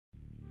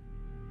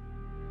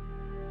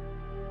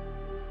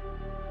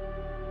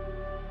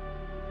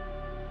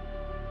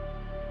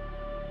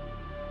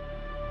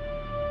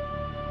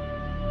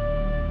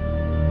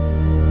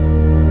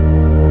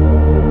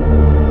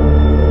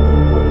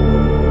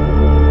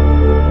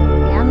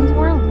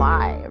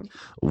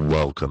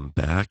Welcome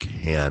back,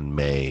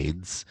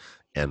 handmaids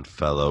and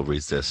fellow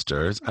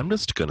resistors. I'm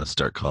just going to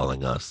start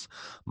calling us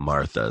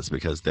Marthas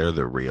because they're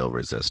the real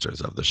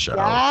resistors of the show.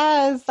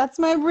 Yes, that's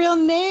my real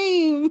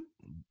name.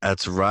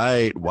 That's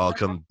right.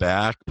 Welcome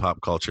back,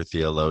 pop culture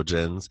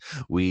theologians.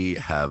 We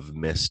have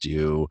missed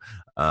you.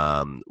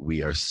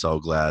 We are so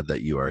glad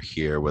that you are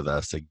here with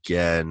us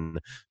again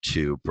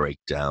to break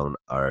down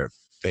our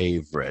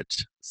favorite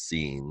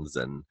scenes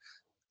and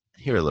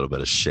hear a little bit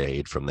of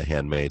shade from The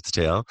Handmaid's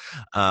Tale.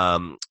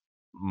 Um,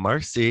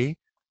 Marcy,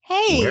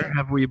 where Hey.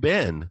 have we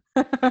been?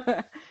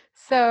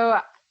 So,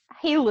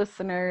 hey,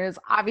 listeners.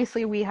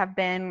 Obviously, we have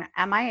been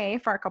MIA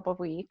for a couple of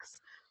weeks.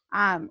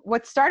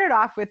 What started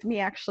off with me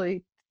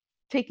actually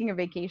taking a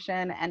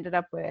vacation ended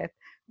up with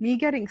me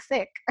getting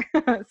sick.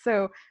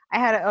 So, I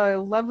had a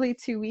lovely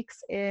 2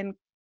 weeks in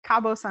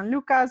Cabo San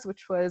Lucas,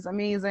 which was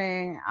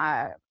amazing.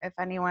 If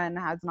anyone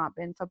has not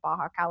been to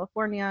Baja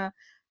California,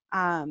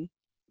 um,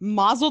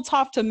 Mazel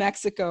tov to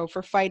Mexico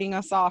for fighting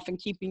us off and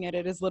keeping it.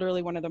 It is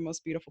literally one of the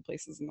most beautiful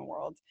places in the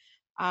world.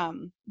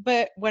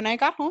 But when I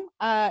got home,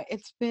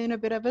 it's been a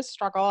bit of a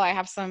struggle. I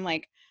have some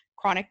like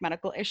chronic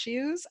medical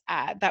issues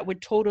that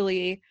would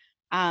totally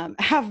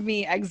have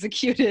me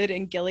executed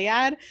in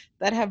Gilead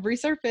that have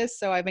resurfaced.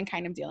 So I've been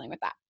kind of dealing with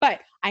that. But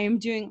I am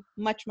doing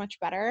much, much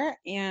better.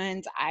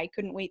 And I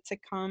couldn't wait to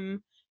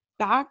come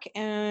back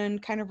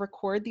and kind of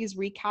record these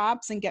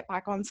recaps and get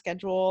back on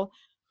schedule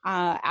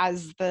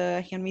as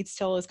the Handmaid's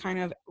Tale is kind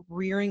of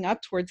rearing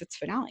up towards its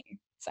finale.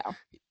 So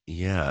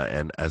Yeah,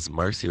 and as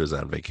Marcy was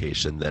on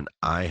vacation, then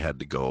I had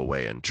to go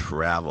away and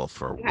travel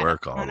for you had a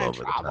work ton all of over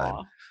the time.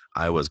 travel.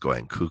 I was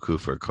going cuckoo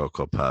for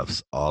Cocoa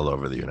Puffs all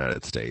over the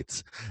United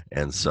States.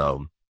 And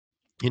so,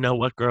 you know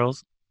what,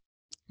 girls?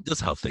 This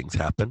is how things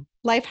happen.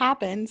 Life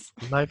happens.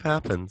 Life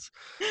happens.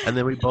 And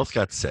then we both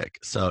got sick.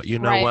 So, you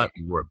know Right. what?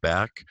 We're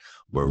back,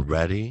 we're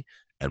ready,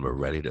 and we're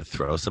ready to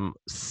throw some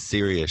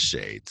serious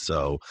shade.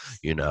 So,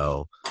 you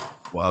know,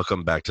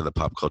 welcome back to the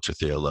Pop Culture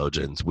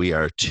Theologians. We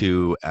are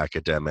two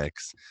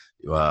academics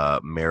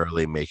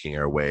merrily making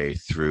our way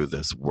through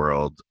this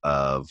world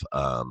of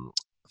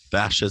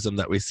fascism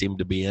that we seem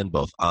to be in,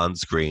 both on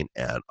screen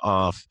and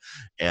off,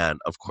 and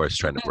of course,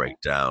 trying to break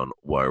down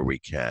where we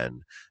can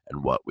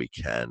and what we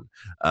can.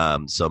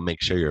 So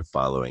make sure you're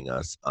following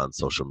us on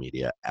social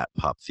media at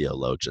Pop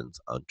Theologians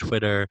on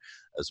Twitter,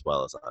 as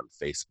well as on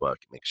Facebook.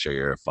 Make sure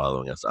you're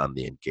following us on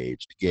the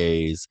Engaged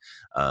Gaze,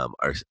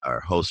 our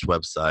host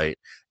website.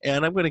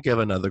 And I'm going to give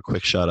another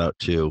quick shout out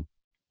to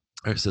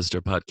our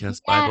sister podcast,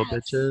 Bible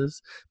Yes.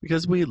 Bitches,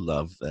 because we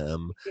love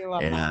them. We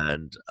love them.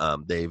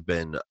 And they've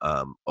been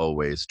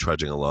always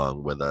trudging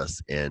along with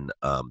us in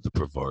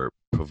the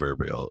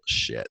proverbial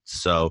shit.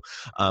 So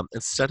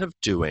instead of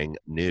doing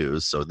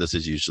news, so this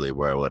is usually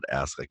where I would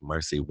ask, like,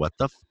 Marcy, what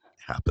the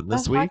happened The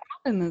this fuck week?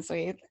 happened this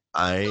week?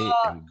 I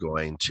am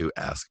going to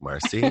ask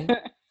Marcy,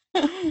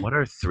 what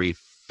are three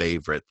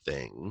favorite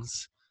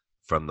things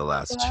from the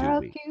last There 2 are a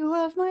weeks? few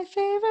of my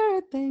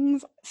favorite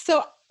things.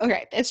 So,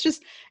 okay, it's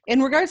just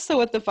in regards to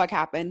what the fuck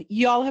happened.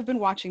 Y'all have been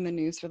watching the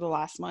news for the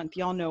last month.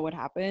 Y'all know what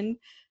happened.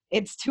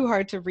 It's too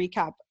hard to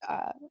recap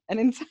an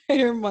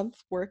entire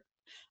month's worth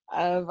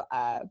of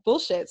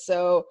bullshit.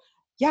 So,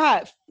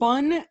 yeah,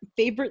 fun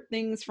favorite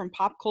things from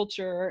pop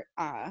culture.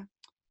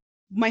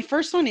 My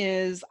first one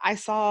is I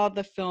saw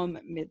the film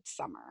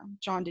Midsummer.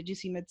 John, did you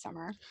see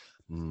Midsummer?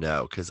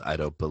 No, because I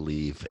don't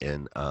believe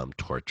in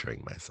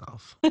torturing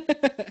myself.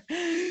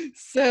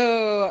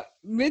 So,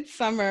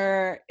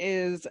 Midsummer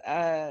is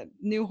a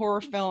new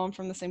horror film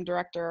from the same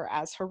director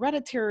as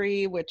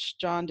Hereditary, which,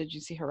 John, did you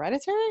see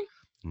Hereditary?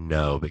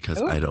 No, because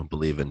Oh. I don't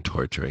believe in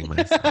torturing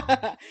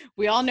myself.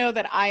 We all know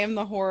that I am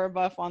the horror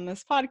buff on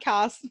this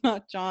podcast,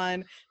 not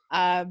John.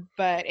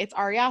 But it's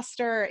Ari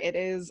Aster. It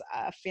is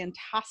a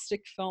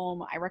fantastic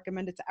film. I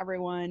recommend it to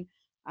everyone,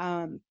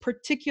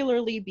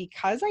 particularly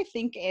because I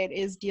think it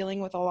is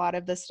dealing with a lot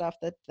of the stuff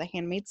that The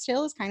Handmaid's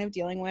Tale is kind of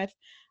dealing with.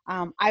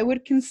 I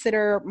would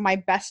consider my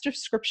best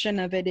description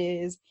of it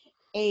is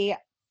a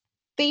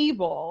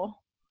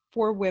fable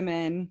for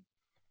women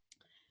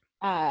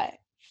uh,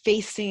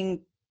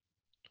 facing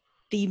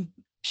the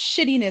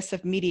shittiness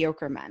of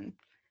mediocre men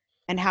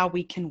and how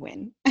we can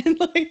win. And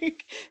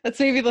like that's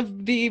maybe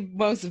the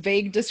most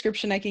vague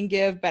description I can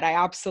give, but I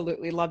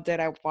absolutely loved it.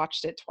 I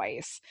watched it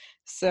twice.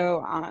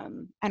 So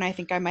and I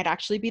think I might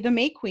actually be the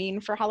May Queen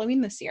for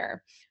Halloween this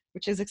year,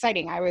 which is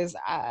exciting.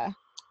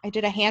 I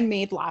did a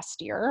handmade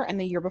last year and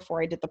the year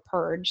before I did the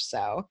purge.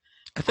 So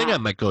I think uh, I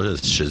might go to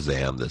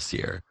Shazam this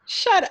year.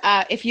 shut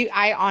up. If you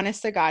I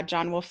honest to God,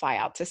 John will fly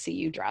out to see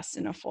you dressed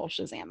in a full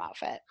Shazam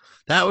outfit.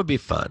 That would be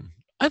fun.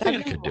 I think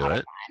That'd I be a could do lot of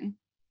it. fun.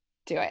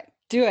 Do it.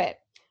 Do it.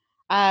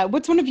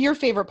 What's one of your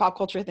favorite pop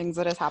culture things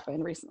that has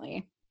happened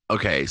recently?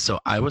 Okay, so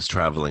I was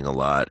traveling a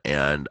lot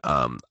and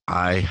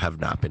I have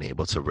not been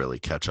able to really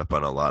catch up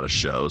on a lot of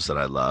shows that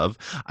I love.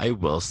 I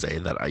will say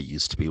that I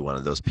used to be one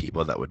of those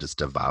people that would just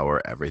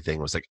devour everything.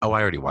 It was like, oh,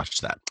 I already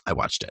watched that. I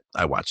watched it.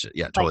 I watched it.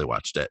 Yeah, Like, totally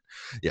watched it.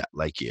 Yeah,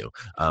 like you.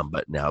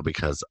 But now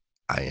because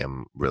I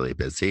am really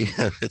busy,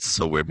 it's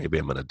so weird. Maybe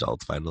I'm an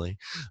adult finally.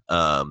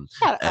 Um,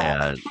 shut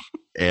and up.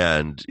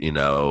 and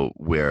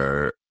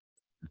we're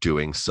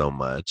doing so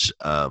much.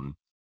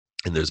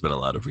 And there's been a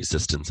lot of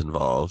resistance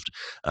involved,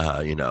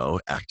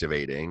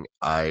 activating.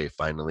 I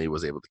finally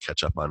was able to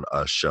catch up on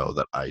a show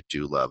that I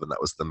do love, and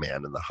that was The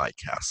Man in the High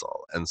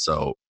Castle. And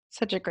so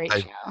Such a great I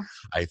show.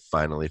 I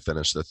finally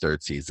finished the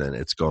third season.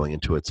 It's going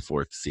into its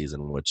fourth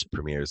season, which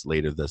premieres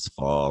later this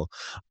fall.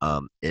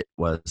 It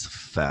was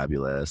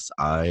fabulous.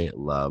 I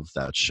love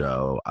that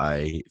show.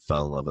 I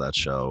fell in love with that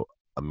show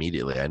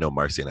immediately. I know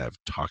Marcy and I have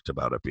talked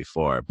about it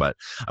before, but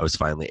I was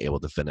finally able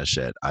to finish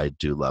it. I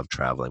do love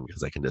traveling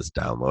because I can just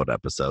download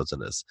episodes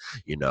and just,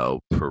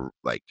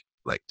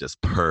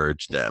 just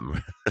purge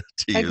them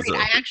to use Agreed.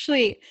 them. I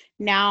actually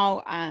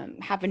now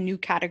have a new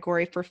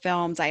category for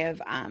films. I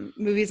have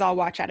movies I'll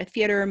watch at a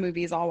theater,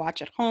 movies I'll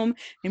watch at home,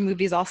 and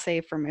movies I'll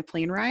save for my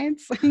plane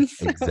rides.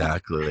 So,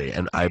 Exactly.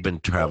 And I've been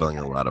totally traveling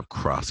get a it. lot of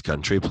cross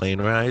country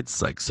plane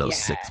rides, like so Yeah.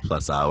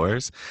 6+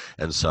 hours.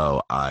 And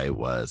so I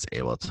was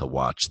able to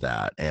watch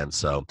that. And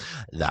so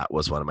that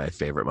was one of my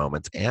favorite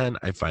moments. And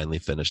I finally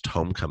finished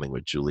Homecoming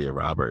with Julia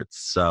Roberts.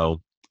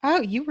 So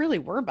Oh, you really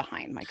were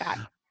behind. My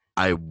God.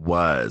 I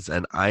was,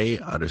 and I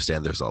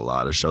understand there's a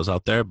lot of shows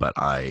out there, but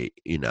I'm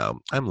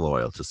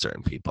loyal to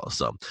certain people.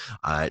 So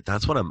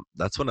that's one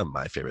of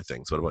my favorite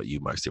things. What about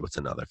you, Marcy? What's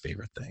another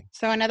favorite thing?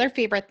 So another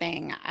favorite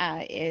thing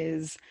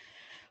is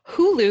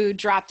Hulu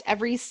dropped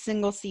every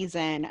single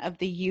season of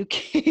the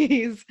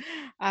UK's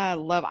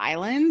Love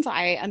Island.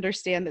 I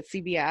understand that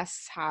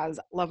CBS has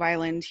Love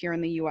Island here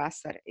in the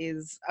US that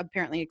is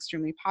apparently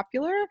extremely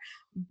popular,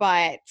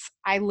 but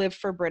I live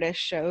for British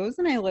shows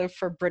and I live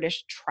for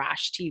British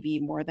trash TV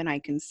more than I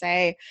can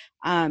say.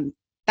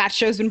 That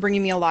show's been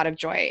bringing me a lot of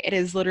joy. It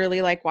is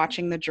literally like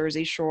watching the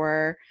Jersey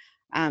Shore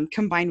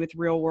combined with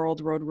real world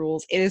road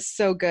rules. It is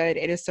so good.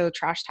 It is so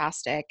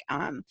trash-tastic.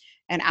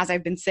 And as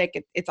I've been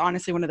sick, it's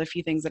honestly one of the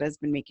few things that has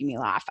been making me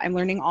laugh. I'm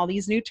learning all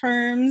these new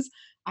terms.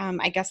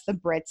 I guess the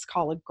Brits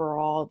call a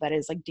girl that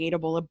is like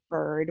dateable a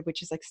bird,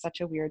 which is like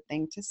such a weird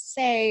thing to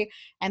say.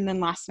 And then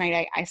last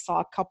night I saw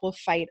a couple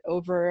fight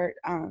over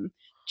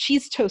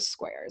cheese toast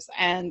squares,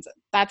 and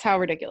that's how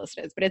ridiculous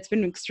it is. But it's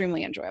been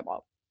extremely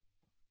enjoyable.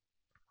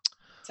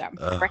 So I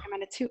Uh,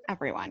 recommend it to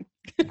everyone.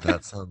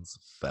 that sounds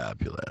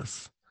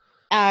fabulous.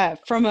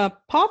 From a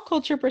pop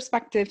culture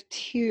perspective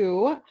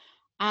too,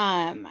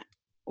 um,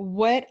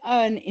 what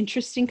an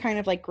interesting kind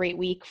of like great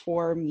week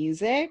for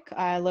music.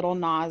 Little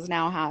Nas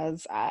now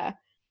has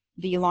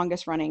the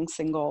longest running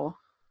single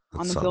That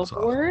on the sounds awful.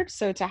 Billboard.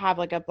 So to have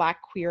like a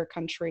Black queer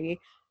country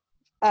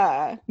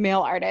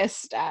male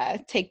artist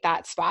take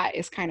that spot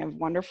is kind of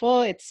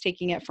wonderful. It's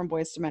taking it from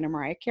Boyz II Men and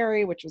Mariah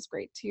Carey, which was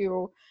great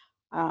too.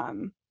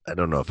 Um, I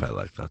don't know if I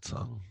like that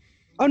song.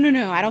 oh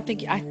no, I don't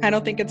think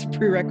it's a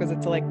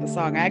prerequisite to like the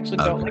song. I actually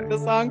don't like Okay. the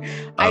song.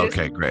 I just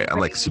Okay, great. I'm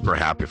like super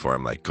happy for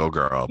him, like go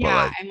girl, but yeah,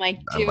 like I'm like,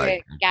 I'm do like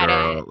it, get it.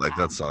 girl, like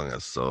that song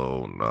is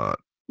so not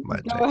my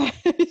Go jam.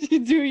 ahead,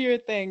 do your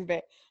thing,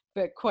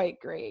 but quite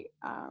great.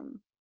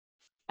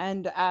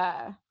 And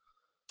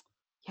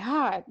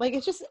yeah, like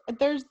it's just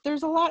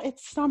there's a lot.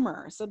 It's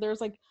summer, so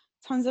there's like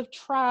tons of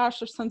trash.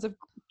 There's tons of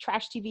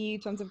trash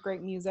TV, tons of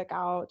great music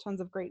out, tons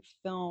of great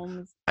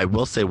films. I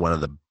will say one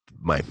of the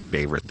my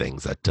favorite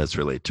things that does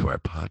relate to our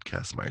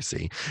podcast,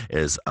 Marcy,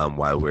 is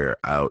while we're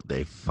out,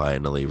 they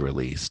finally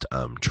released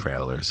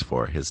trailers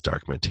for His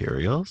Dark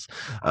Materials.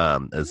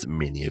 As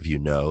many of you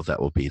know, that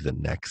will be the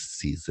next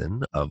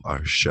season of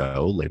our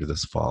show later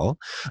this fall,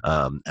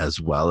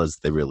 as well as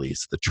they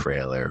released the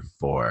trailer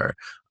for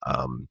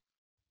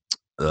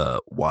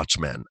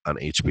Watchmen on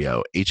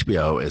HBO.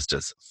 HBO is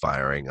just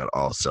firing on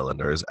all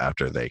cylinders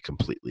after they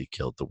completely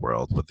killed the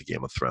world with the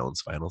Game of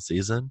Thrones final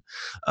season.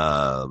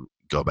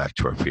 Go back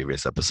to our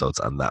previous episodes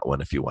on that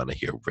one if you want to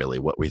hear really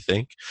what we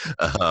think.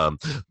 Um,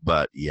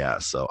 but yeah,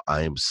 so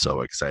I am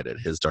so excited.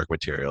 His Dark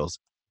Materials.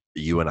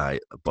 You and I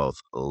both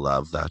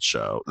love that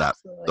show, that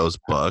Absolutely, those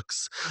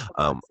books.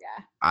 the Um, books,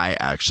 yeah. I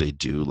actually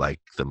do like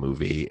the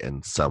movie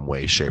in some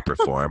way, shape, or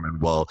form,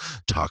 and we'll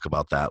talk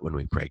about that when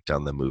we break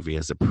down the movie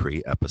as a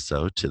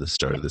pre-episode to the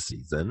start of the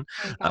season.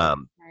 I think that would be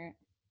Um, smart.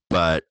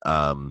 but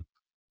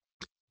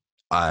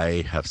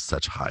I have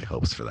such high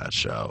hopes for that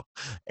show,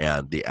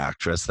 and the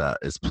actress that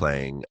is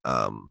playing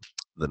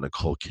the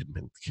Nicole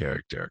Kidman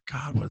character,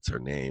 God, what's her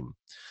name?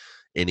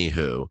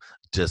 Anywho,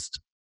 just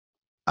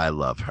I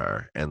love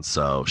her, and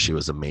so she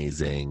was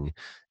amazing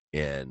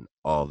in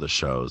all the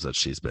shows that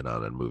she's been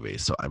on in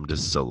movies. So I'm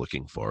just so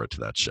looking forward to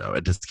that show.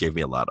 It just gave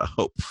me a lot of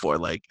hope for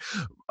like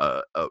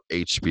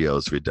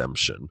HBO's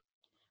redemption.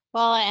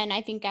 Well, and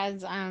I think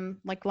as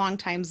like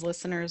longtime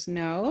listeners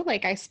know,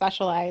 like I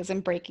specialize in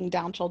breaking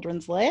down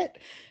children's lit.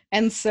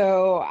 And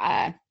so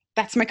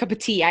that's my cup of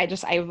tea. I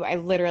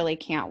literally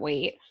can't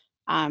wait.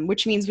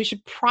 Which means we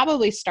should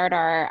probably start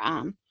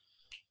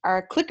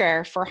our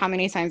clicker for how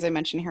many times I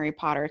mentioned Harry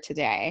Potter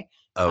today.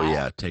 Oh Uh,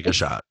 yeah, take a it's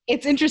shot.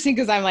 it's interesting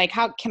because I'm like,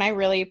 how can I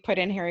really put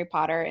in Harry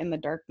Potter in the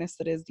darkness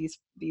that is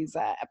these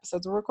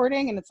episodes we're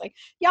recording? And it's like,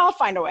 yeah, I'll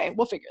find a way.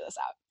 We'll figure this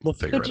out. We'll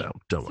So, figure it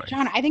out. Don't so worry.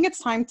 John, I think it's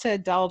time to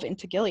delve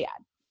into Gilead.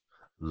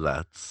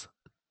 Let's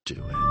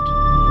do it.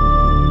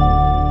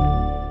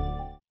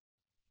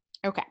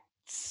 Okay.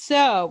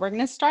 So we're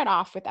going to start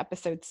off with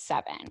episode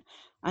 7,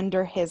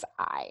 Under His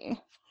Eye,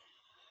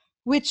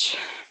 which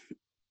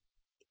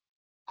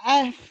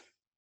uh,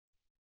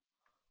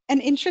 an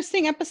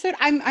interesting episode.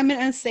 I'm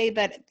gonna say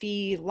that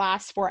the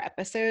last 4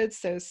 episodes,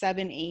 so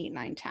 7, 8,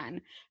 9,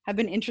 10, have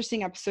been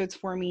interesting episodes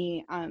for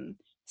me.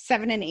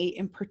 7 and 8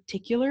 in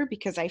particular,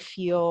 because I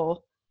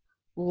feel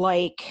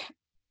like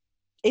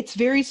it's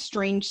very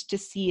strange to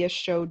see a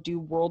show do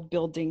world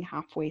building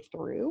halfway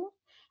through,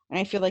 and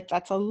I feel like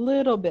that's a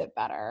little bit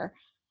better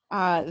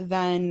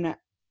than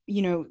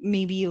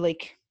maybe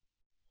like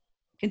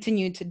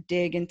continue to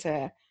dig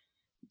into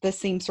the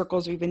same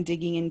circles we've been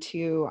digging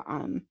into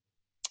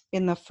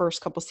in the first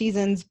couple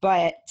seasons.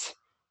 But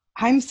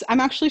I'm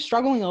actually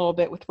struggling a little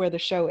bit with where the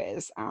show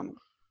is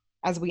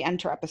as we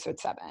enter episode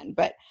 7.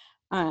 But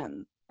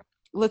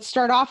let's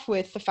start off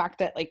with the fact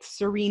that like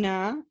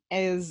Serena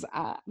is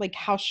like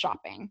house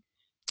shopping,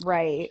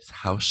 right? She's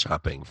house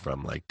shopping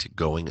from like to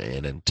going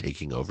in and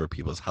taking over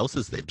people's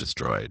houses they've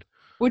destroyed.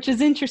 Which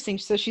is interesting.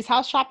 So she's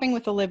house shopping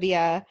with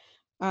Olivia.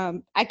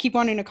 I keep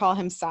wanting to call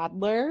him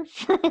Sadler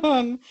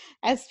from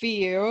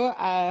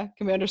SVU,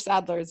 Commander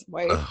Sadler's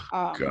wife.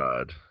 Oh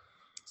God.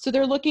 So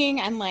they're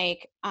looking, and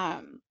like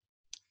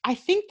I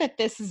think that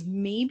this is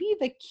maybe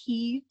the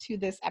key to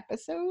this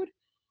episode.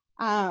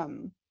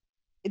 Um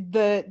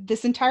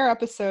this entire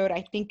episode,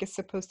 I think, is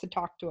supposed to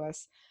talk to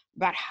us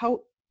about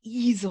how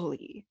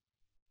easily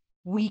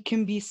we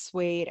can be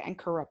swayed and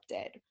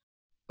corrupted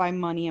by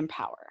money and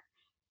power,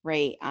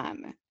 right?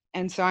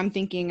 And so I'm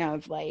thinking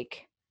of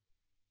like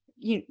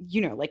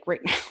like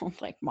right now,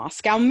 like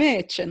Moscow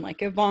Mitch and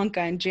like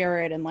Ivanka and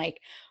Jared, and like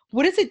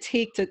what does it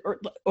take to,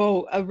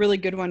 a really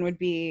good one would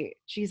be,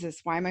 Jesus,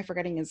 why am I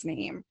forgetting his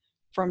name,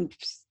 from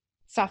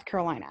South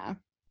Carolina?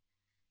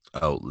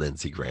 Oh,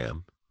 Lindsey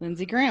Graham.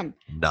 Lindsey Graham.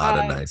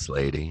 Not a nice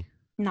lady.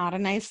 Not a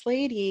nice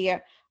lady.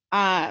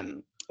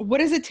 What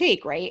does it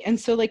take, right? And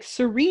so like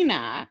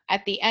Serena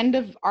at the end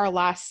of our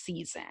last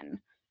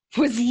season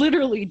was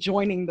literally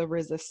joining the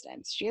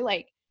resistance. She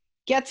like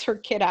gets her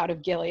kid out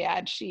of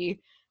Gilead.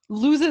 She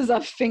loses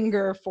a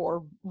finger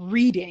for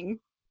reading.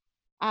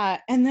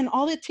 And then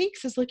all it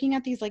takes is looking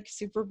at these like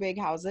super big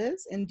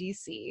houses in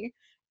DC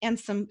and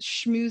some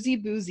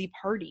schmoozy boozy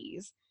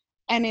parties.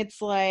 And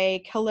it's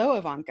like, hello,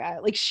 Ivanka.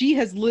 Like she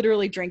has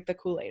literally drank the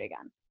Kool-Aid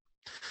again.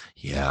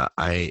 Yeah,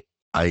 I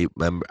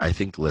remember. I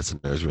think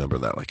listeners remember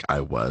that. Like,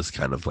 I was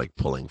kind of like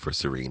pulling for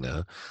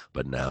Serena,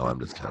 but now I'm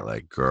just kind of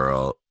like,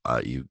 girl,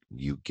 you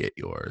get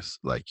yours.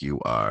 Like,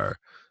 you're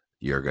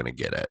gonna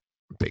get it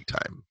big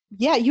time.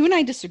 Yeah, you and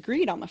I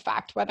disagreed on the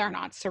fact whether or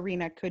not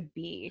Serena could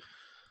be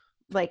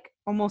like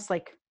almost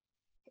like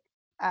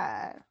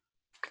uh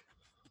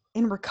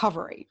in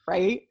recovery,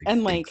 right?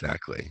 And like,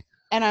 Exactly.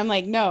 and I'm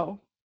like, no,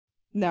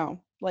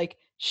 like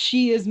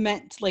she is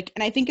meant, like,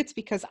 and I think it's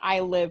because I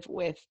live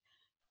with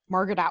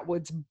Margaret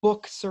Atwood's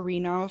book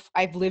Serena.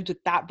 I've lived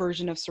with that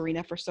version of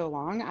Serena for so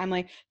long. I'm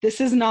like,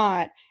 this is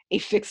not a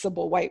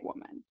fixable white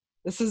woman.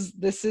 This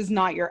is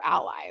not your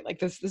ally. Like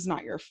this is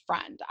not your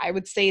friend. I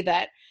would say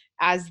that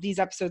as these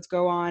episodes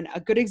go on, a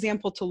good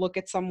example to look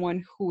at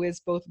someone who is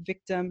both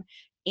victim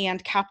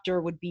and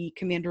captor would be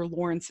Commander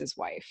Lawrence's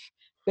wife,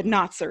 but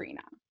not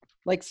Serena.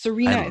 Like I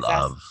Serena is as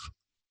love.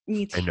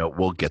 me I too. know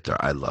we'll get there.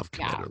 I love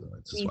Yeah, Commander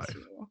Lawrence's me wife.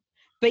 too.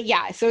 But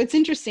yeah, so it's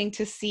interesting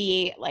to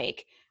see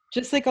like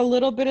just like a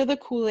little bit of the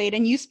Kool-Aid.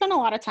 And you spend a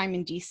lot of time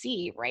in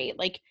DC, right?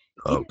 Like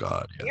it Oh is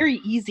God, yeah. very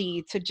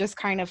easy to just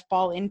kind of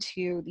fall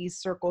into these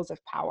circles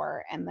of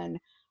power, and then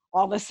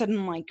all of a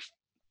sudden like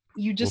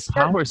you Well, just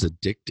start. power is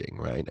addicting,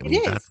 right? I It mean,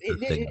 is. that's the It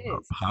thing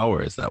about is.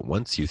 power is that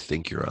once you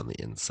think you're on the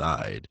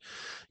inside,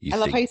 you I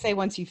love how think you say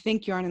once you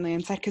think you're on the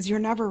inside, because you're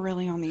never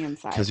really on the because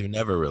inside. you're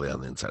never really on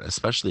the inside,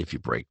 especially if you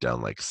break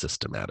down like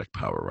systematic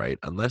power, right?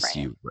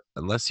 Right.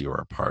 Unless you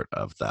are a part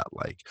of that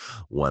like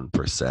 1%,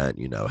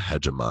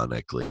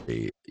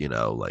 hegemonically,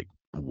 like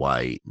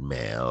white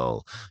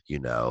male, you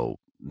know,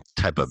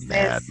 type of Cis,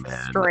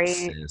 madman, straight.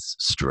 cis,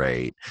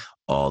 straight,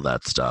 all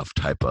that stuff,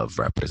 type of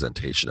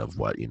representation of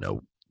what,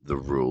 the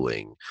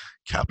ruling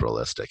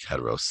capitalistic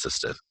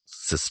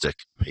heterocystic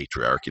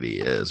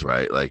patriarchy is,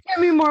 right? Give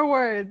me more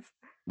words.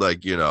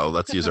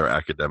 Let's use our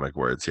academic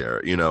words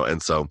here,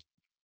 and so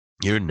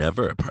you're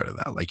never a part of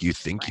that. Like you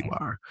think you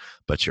Right. are,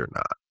 but you're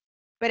not.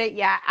 But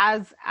yeah,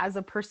 as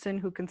a person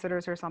who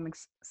considers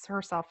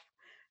herself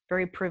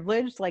very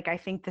privileged, like I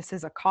think this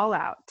is a call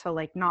out to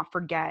like not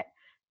forget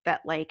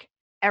that like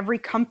every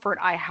comfort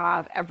I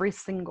have, every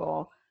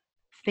single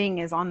thing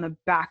is on the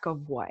back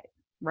of what,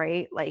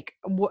 right? Like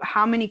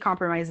how many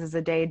compromises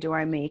a day do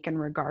I make in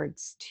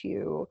regards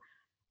to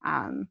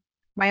um,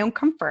 my own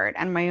comfort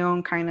and my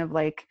own kind of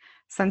like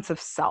sense of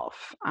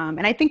self.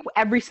 And I think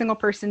every single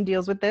person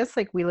deals with this.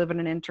 Like we live in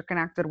an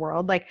interconnected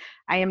world. Like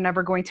I am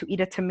never going to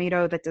eat a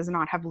tomato that does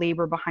not have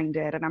labor behind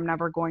it. And I'm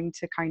never going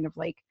to kind of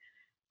like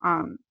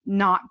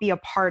not be a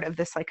part of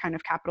this like kind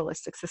of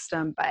capitalistic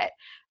system. But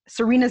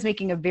Serena's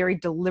making a very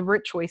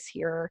deliberate choice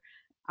here.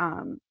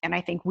 And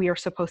I think we are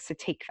supposed to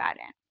take that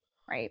in.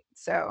 Right.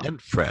 So And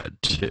Fred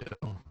too.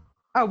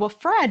 Oh, well,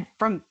 because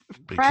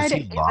Fred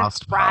he is a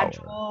lost power.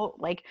 fragile,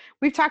 like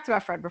we've talked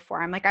about Fred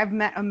before. I'm like, I've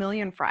met a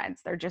million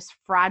Freds. They're just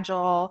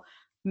fragile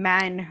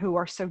men who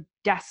are so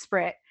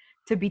desperate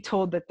to be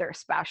told that they're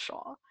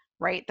special,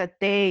 right? That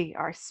they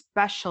are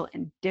special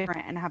and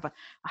different and have a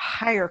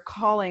higher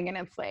calling. And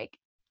it's like,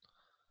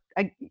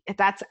 I,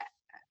 that's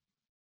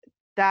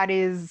that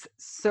is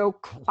so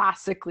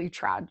classically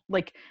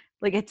like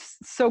it's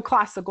so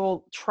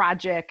classical,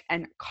 tragic,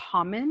 and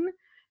common.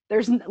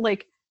 There's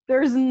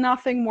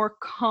nothing more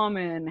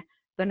common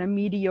than a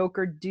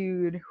mediocre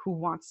dude who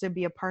wants to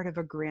be a part of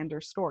a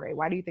grander story.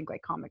 Why do you think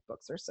like comic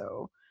books are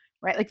so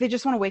right? Like they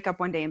just want to wake up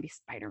one day and be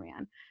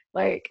Spider-Man.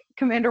 Like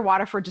Commander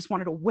Waterford just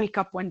wanted to wake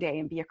up one day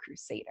and be a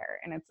crusader.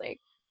 And it's like,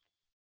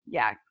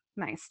 yeah,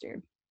 nice,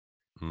 dude.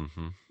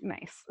 Hmm.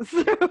 Nice.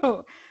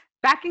 So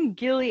back in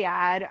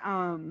Gilead,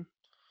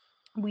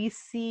 we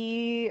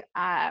see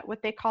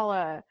what they call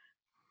a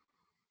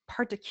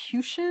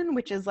persecution,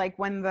 which is like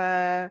when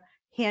the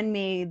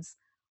handmaids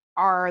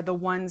are the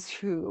ones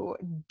who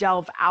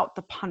delve out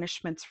the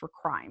punishments for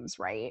crimes,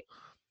 right?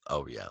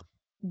 Oh yeah.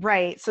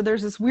 Right. So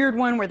there's this weird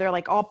one where they're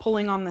like all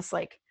pulling on this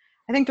like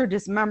I think they're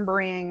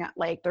dismembering,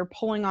 like they're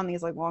pulling on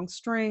these like long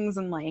strings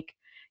and like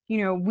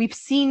we've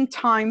seen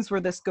times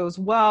where this goes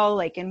well,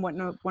 like in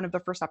one of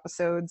the first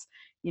episodes,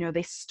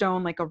 they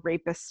stone like a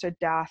rapist to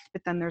death,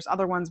 but then there's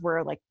other ones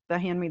where like the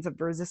handmaids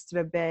have resisted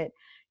a bit,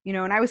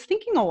 and I was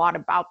thinking a lot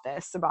about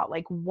this, about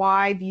like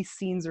why these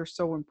scenes are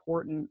so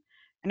important.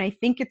 And I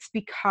think it's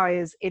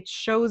because it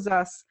shows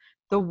us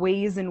the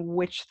ways in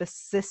which the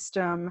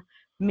system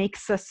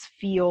makes us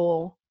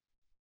feel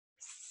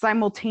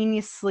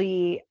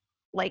simultaneously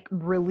like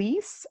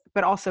release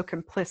but also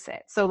complicit.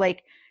 So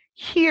like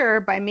here,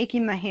 by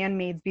making the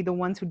handmaids be the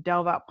ones who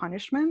delve out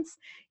punishments,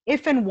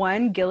 if and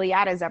when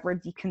Gilead is ever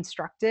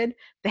deconstructed,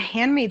 the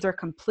handmaids are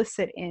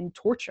complicit in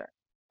torture,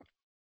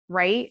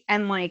 right?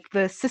 And like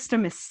the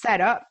system is set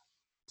up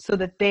so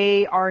that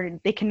they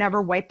can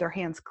never wipe their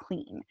hands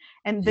clean.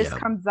 And this Yeah.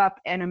 comes up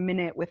in a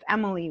minute with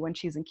Emily when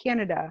she's in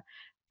Canada.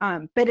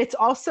 But it's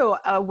also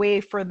a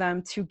way for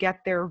them to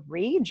get their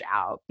rage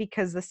out,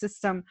 because the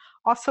system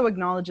also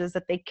acknowledges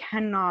that they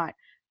cannot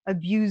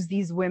abuse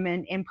these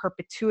women in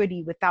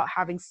perpetuity without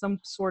having some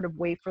sort of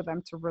way for them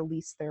to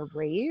release their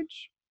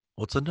rage.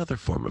 Well, it's another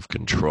form of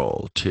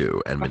control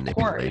too and Of course.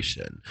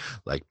 manipulation,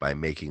 like by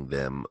making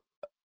them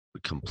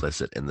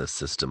complicit in the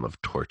system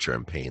of torture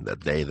and pain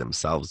that they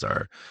themselves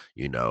are,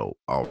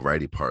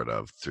 already part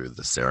of through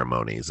the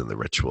ceremonies and the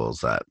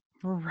rituals that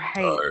Right,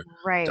 are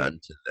right, done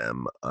to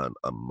them on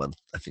a month.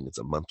 I think it's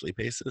a monthly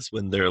basis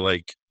when they're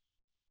like,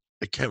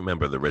 I can't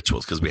remember the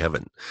rituals because we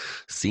haven't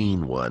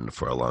seen one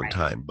for a long right.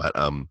 time, but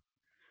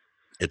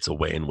it's a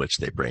way in which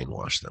they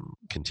brainwash them.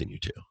 Continue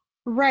to.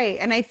 Right.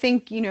 And I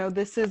think,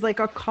 this is like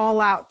a call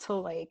out to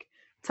like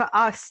to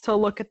us to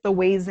look at the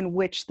ways in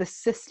which the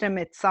system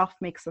itself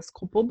makes us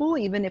culpable,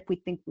 even if we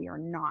think we are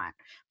not.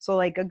 So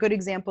like a good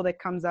example that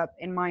comes up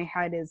in my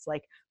head is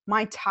like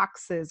my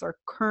taxes are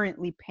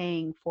currently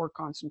paying for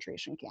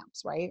concentration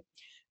camps, right?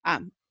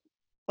 Um,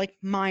 like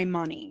my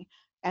money,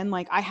 and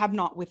like I have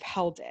not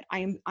withheld it.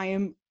 I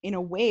am in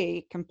a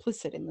way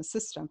complicit in the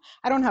system.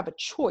 I don't have a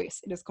choice.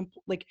 It is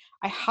like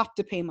I have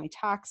to pay my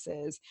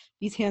taxes.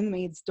 These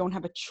handmaids don't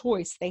have a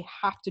choice. They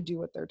have to do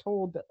what they're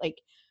told. But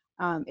like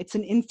it's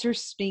an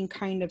interesting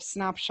kind of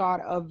snapshot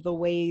of the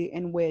way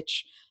in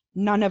which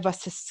none of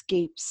us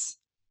escapes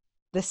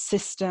the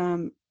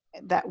system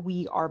that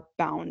we are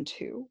bound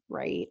to,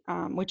 right?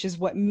 Which is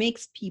what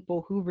makes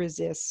people who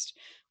resist,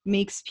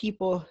 makes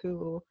people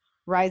who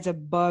rise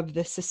above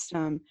the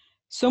system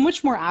so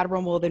much more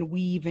admirable than we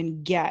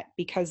even get,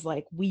 because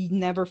like we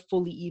never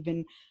fully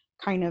even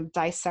kind of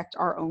dissect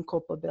our own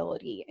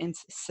culpability in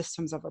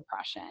systems of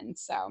oppression.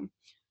 So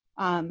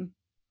um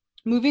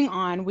moving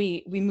on,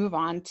 we move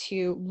on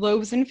to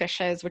Loaves and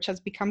Fishes, which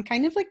has become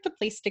kind of like the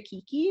place to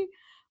kiki.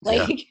 Yeah,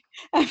 Like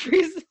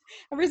every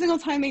every single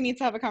time they need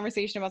to have a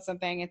conversation about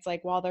something, it's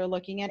like while they're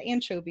looking at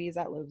anchovies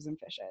at Loaves and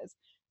Fishes.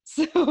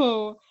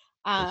 So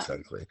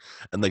exactly.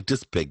 And like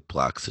just big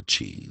blocks of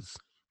cheese.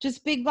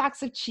 just big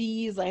blocks of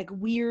cheese, like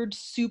weird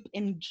soup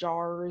in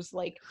jars.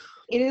 Like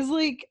it is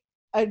like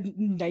a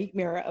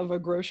nightmare of a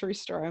grocery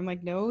store. I'm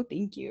like, no,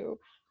 thank you.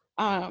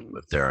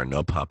 If there are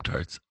no Pop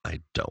Tarts,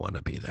 I don't want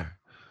to be there.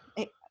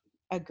 I,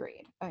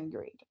 agreed.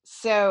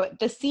 So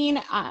the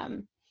scene,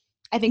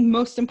 I think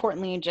most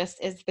importantly,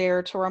 just is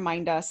there to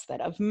remind us that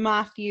of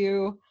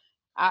Matthew,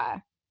 uh,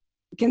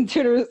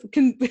 continues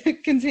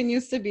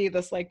to be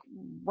this like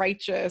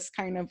righteous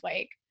kind of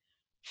like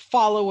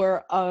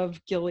follower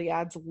of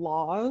Gilead's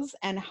laws,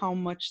 and how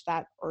much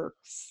that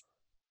irks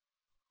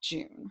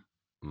June.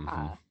 Hmm.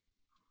 Uh,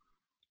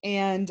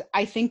 and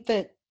I think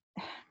that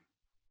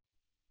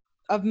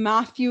of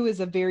Matthew is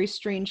a very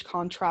strange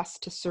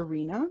contrast to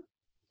Serena,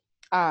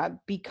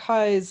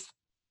 because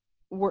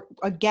we're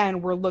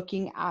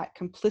looking at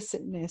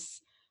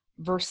complicitness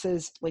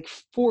versus like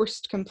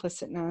forced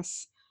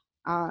complicitness.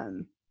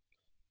 um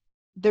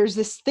there's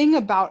this thing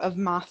about of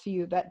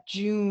Matthew that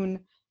June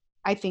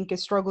I think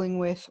is struggling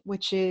with,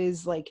 which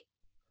is like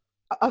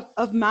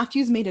of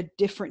Matthew's made a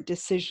different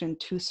decision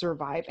to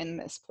survive in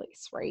this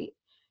place, right?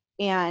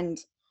 And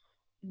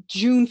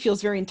June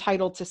feels very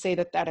entitled to say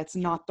that it's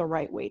not the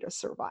right way to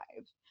survive.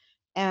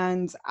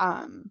 And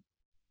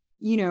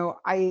you know,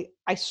 I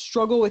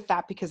struggle with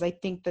that because I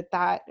think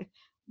that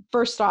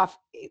first off,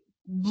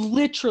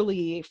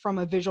 literally from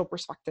a visual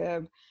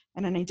perspective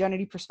and an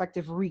identity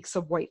perspective reeks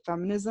of white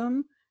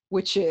feminism,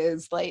 which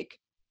is like,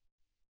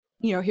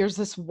 you know, here's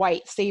this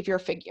white savior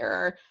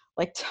figure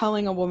like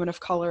telling a woman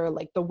of color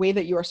like the way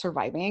that you are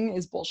surviving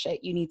is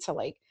bullshit. You need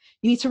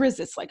to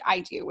resist like I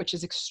do, which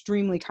is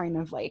extremely kind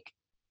of like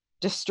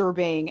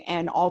disturbing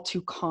and all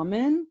too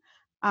common.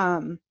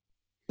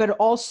 But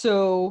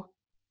also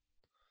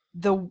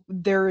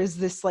there is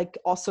this like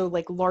also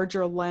like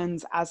larger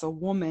lens as a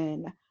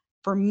woman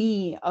for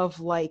me of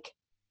like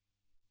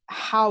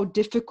how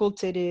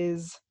difficult it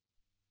is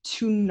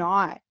to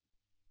not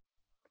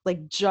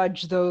like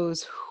judge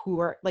those who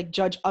are like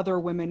judge other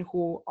women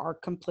who are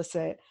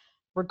complicit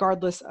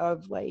regardless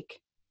of like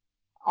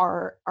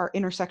our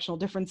intersectional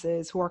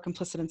differences, who are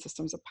complicit in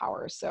systems of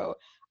power. So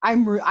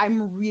I'm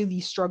really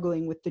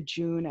struggling with the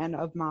June and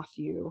of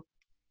Matthew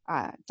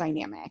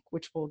dynamic,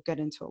 which we'll get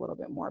into a little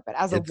bit more. But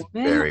as a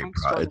woman, I'm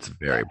struggling. It's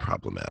very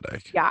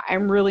problematic. Yeah,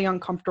 I'm really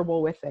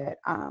uncomfortable with it.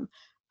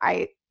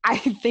 I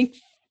think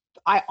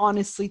I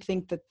honestly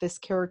think that this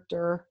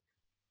character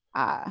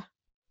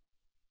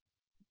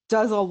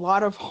does a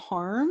lot of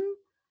harm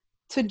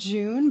to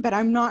June, but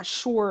I'm not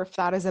sure if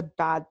that is a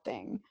bad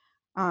thing,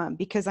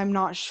 because I'm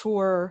not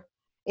sure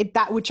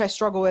that which I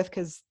struggle with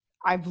because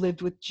I've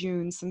lived with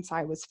June since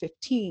I was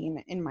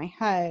 15 in my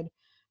head.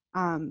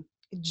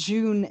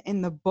 June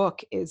in the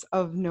book is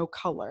of no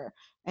color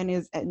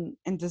and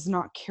does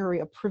not carry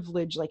a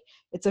privilege. Like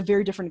it's a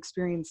very different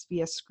experience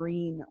via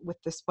screen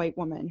with this white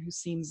woman who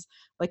seems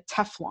like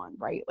Teflon,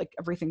 right? Like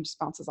everything just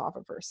bounces off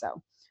of her.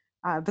 So,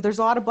 but there's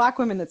a lot of Black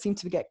women that seem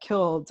to get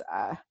killed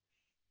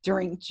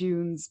during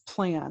June's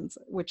plans,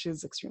 which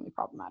is extremely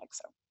problematic.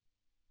 So,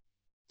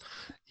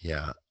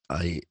 Yeah,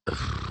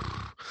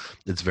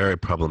 it's very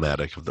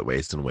problematic of the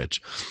ways in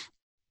which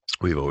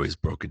we've always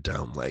broken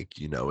down, like,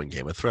 you know, in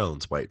Game of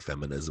Thrones, white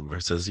feminism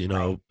versus, you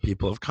know,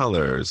 people of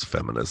color's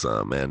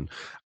feminism. And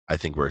I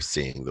think we're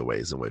seeing the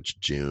ways in which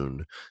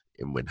June,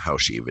 and when how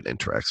she even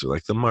interacts with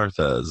like the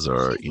Marthas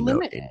or, she's you know,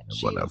 limited.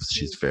 anyone else,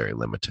 she's very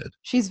limited.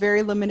 She's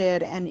very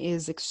limited and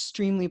is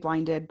extremely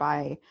blinded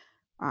by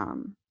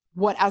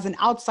what, as an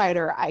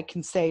outsider, I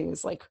can say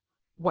is like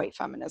white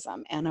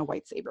feminism and a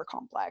white savior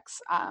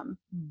complex.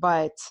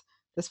 But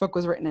this book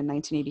was written in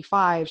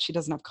 1985. She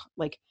doesn't have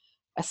like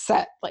a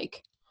set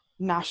like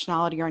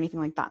nationality or anything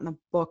like that in the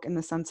book, in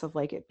the sense of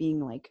like it being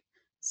like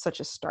such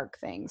a stark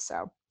thing.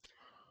 So,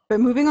 but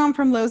moving on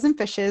from Loaves and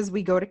Fishes,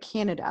 we go to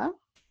Canada,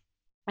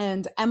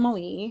 and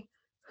Emily,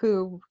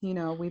 who, you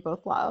know, we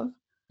both love.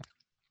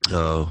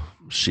 Oh,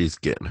 she's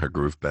getting her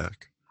groove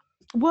back.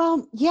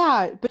 Well,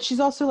 yeah, but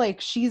she's also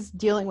like she's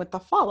dealing with the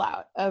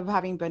fallout of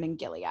having been in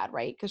Gilead,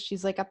 right? Because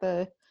she's like at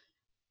the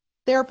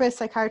therapist,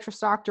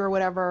 psychiatrist, doctor, or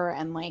whatever,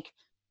 and like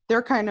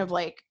they're kind of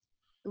like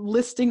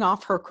listing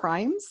off her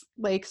crimes.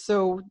 Like,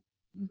 so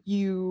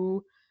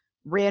you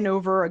ran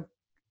over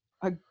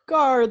a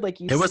guard,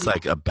 like you. It was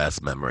like a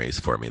best memories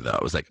for me though.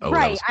 It was like, oh, that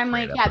Right. was a I'm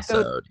great like, yeah,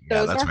 episode. Yeah,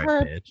 those that's are right,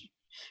 her. bitch.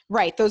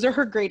 Right. Those are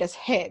her greatest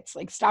hits.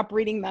 Like, stop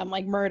reading them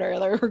like murder.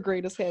 They're her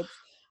greatest hits.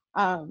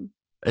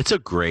 It's a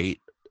great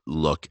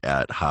look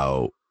at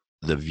how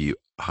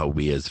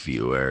we as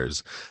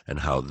viewers and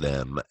how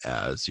them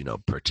as, you know,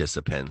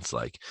 participants,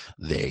 like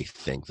they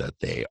think that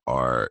they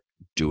are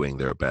doing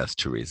their best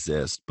to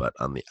resist, but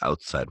on the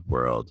outside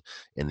world,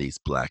 in these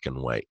black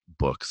and white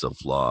books of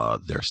law,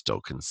 they're still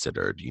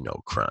considered, you know,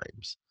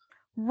 crimes.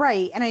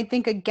 Right. And I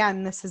think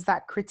again, this is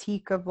that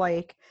critique of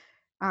like,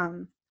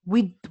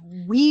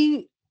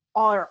 we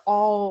are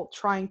all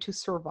trying to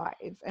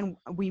survive and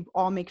we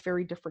all make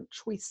very different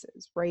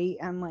choices, right?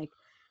 And like,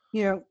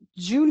 you know,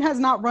 June has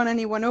not run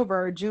anyone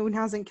over. June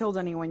hasn't killed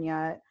anyone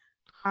yet.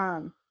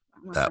 Um,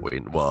 That way,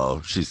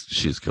 well,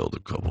 she's killed a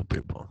couple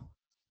people.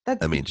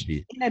 that's I mean,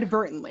 she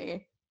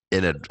inadvertently.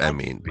 I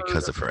mean,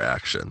 because Murder. of her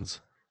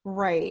actions.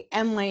 Right.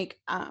 And like,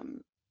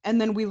 and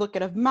then we look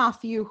at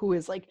Matthew, who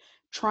is like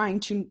trying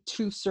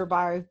to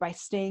survive by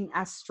staying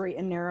as straight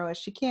and narrow as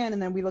she can.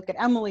 And then we look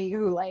at Emily,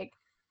 who like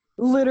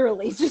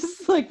literally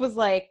just like was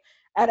like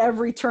at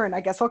every turn, I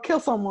guess I'll kill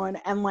someone.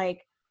 And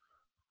like,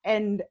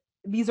 and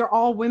these are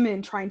all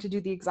women trying to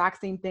do the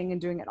exact same thing and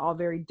doing it all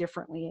very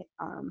differently.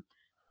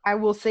 I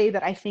will say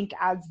that I think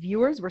as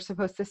viewers, we're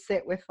supposed to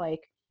sit with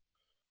like,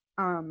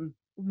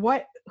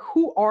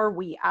 who are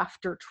we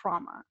after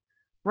trauma,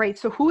 right?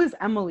 So who is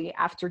Emily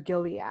after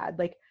Gilead?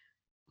 Like,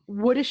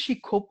 what is she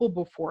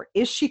culpable for?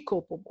 Is she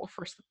culpable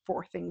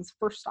for things?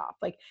 First off,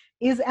 like,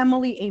 is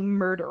Emily a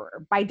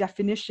murderer? By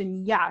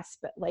definition, yes,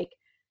 but like,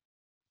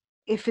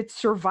 if it's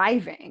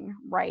surviving,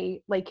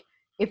 right? Like,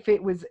 if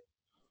it was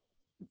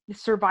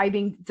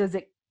surviving, does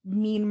it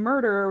mean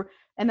murder.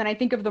 And then I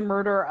think of the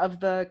murder of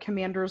the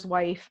commander's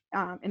wife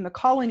in the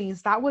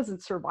colonies. That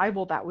wasn't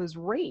survival, that was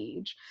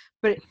rage.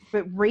 But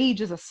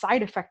rage is a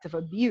side effect of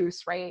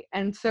abuse, right?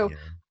 And so Yeah.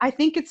 I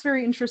think it's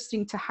very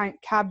interesting to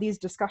have these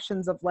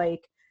discussions of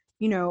like,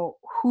 you know,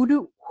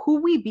 who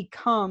we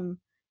become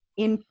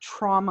in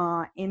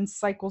trauma, in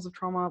cycles of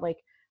trauma,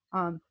 like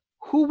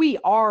who we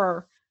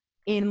are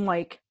in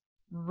like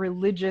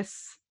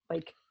religious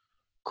like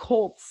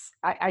cults.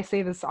 I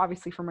say this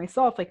obviously for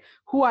myself, like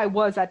who I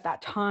was at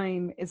that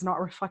time is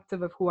not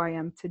reflective of who I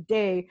am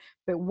today,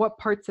 but what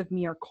parts of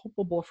me are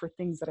culpable for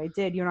things that I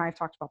did. You and I have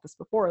talked about this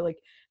before. Like,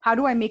 how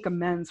do I make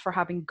amends for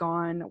having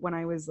gone when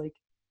I was like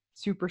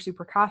super,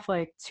 super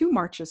Catholic to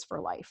Marches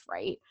for Life,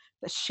 right?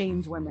 That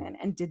shamed Mhm. women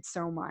and did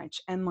so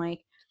much. And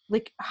like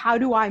how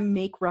do I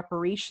make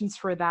reparations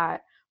for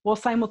that while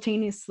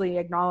simultaneously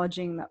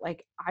acknowledging that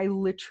like I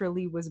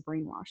literally was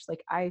brainwashed.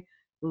 Like I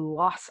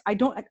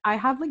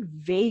have like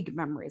vague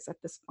memories at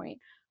this point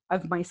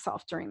of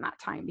myself during that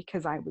time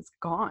because I was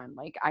gone.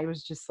 Like I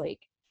was just like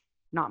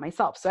not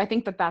myself. So I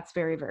think that that's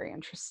very, very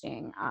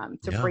interesting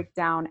to Yeah. break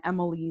down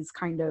Emily's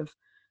kind of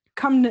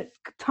come to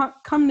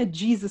come to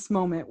Jesus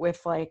moment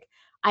with like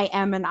I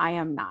am and I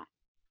am not.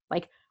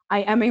 Like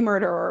I am a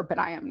murderer, but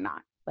I am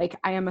not. Like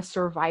I am a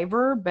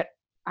survivor, but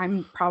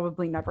I'm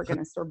probably never going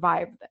to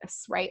survive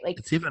this, right? Like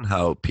It's even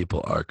how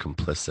people are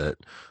complicit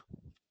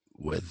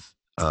with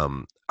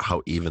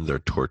how even they're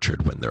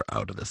tortured when they're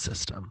out of the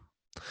system.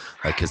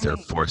 Like, because they're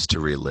right, forced to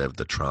relive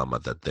the trauma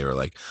that they were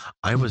like,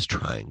 I was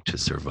trying to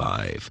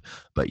survive,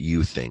 but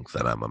you think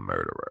that I'm a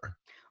murderer.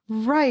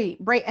 right,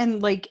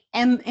 and like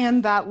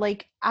and that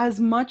like as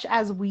much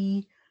as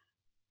we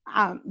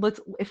let's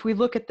if we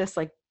look at this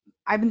like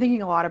I've been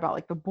thinking a lot about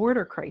like the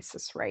border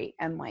crisis, right?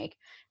 And like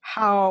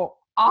how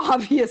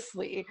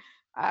obviously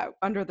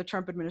under the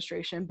Trump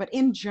administration, but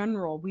in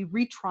general, we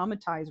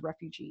re-traumatize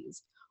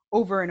refugees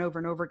over and over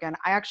and over again.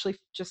 I actually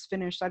just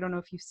finished, I don't know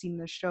if you've seen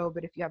this show,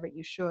 but if you haven't,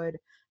 you should.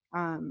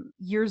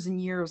 Years and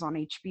Years on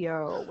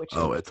HBO, which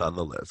Oh, is it's on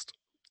the list.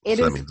 it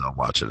So that is means I'll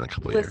watch it in a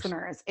couple of years.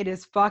 listeners, it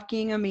is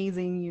fucking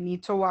amazing. You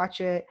need to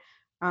watch it.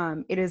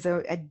 It is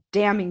a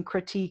damning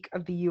critique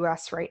of the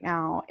US right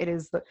now. It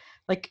is the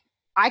like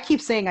I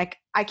keep saying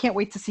I can't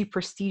wait to see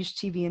prestige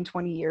TV in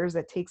 20 years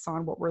that takes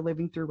on what we're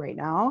living through right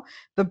now.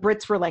 The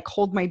Brits were like,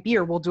 hold my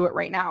beer, we'll do it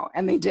right now.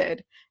 And they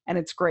did. And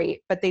it's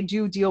great. But they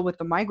do deal with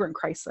the migrant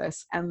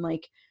crisis and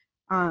like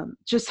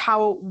just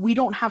how we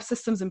don't have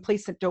systems in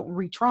place that don't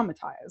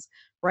re-traumatize,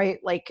 right?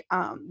 Like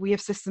we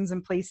have systems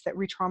in place that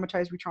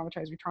re-traumatize.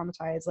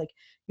 Like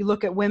you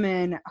look at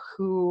women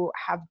who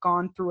have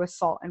gone through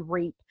assault and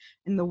rape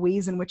and the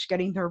ways in which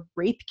getting their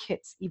rape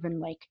kits even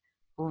like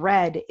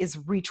read is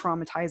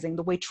re-traumatizing.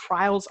 The way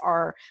trials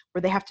are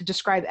where they have to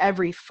describe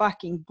every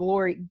fucking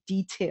glory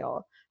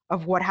detail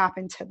of what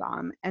happened to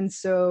them. And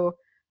so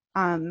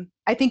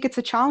I think it's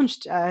a challenge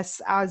to us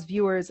as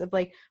viewers of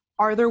like,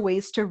 are there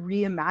ways to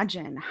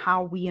reimagine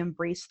how we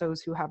embrace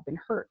those who have been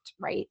hurt,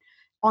 right?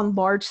 On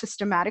large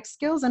systematic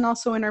scales and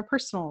also in our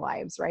personal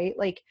lives, right?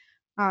 Like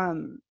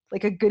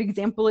a good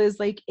example is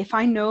like if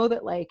I know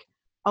that like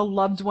a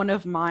loved one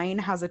of mine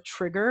has a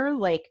trigger,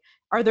 like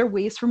are there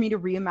ways for me to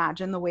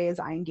reimagine the ways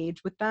I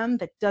engage with them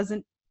that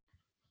doesn't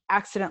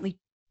accidentally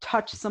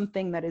touch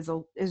something that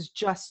is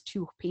just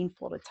too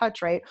painful to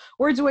touch, right?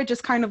 Or do I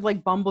just kind of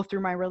like bumble through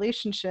my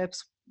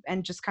relationships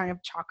and just kind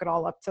of chalk it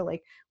all up to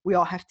like we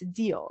all have to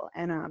deal?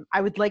 And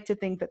I would like to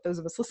think that those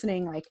of us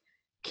listening like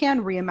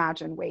can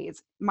reimagine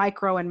ways,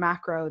 micro and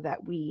macro,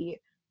 that we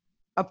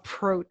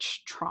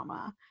approach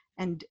trauma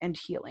and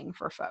healing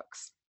for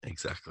folks.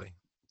 Exactly.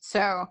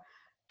 So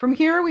from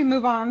here we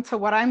move on to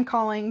what I'm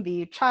calling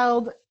the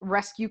child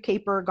rescue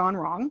caper gone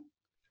wrong.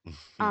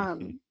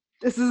 Um,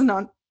 this is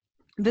not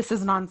this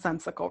is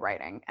nonsensical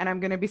writing, and I'm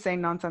going to be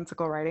saying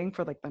nonsensical writing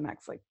for like the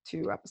next like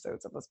 2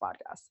 episodes of this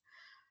podcast.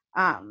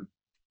 um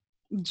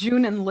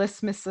June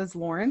enlists Mrs.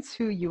 Lawrence,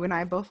 who you and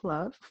I both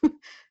love,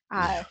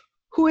 Yeah.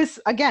 who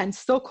is again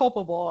still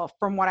culpable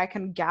from what I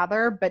can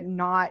gather, but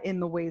not in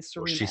the ways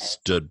Well, Serena she is.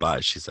 stood by.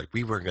 She's like,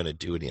 we weren't going to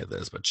do any of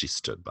this, but she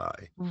stood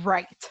by.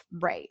 Right.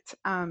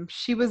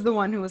 She was the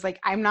one who was like,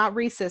 I'm not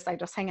racist, I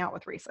just hang out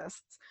with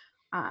racists.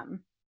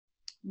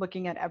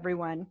 Looking at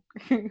everyone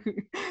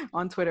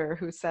on Twitter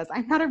who says,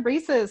 I'm not a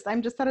racist,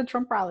 I'm just at a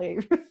Trump rally.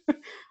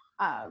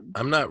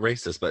 I'm not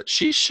racist, but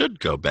she should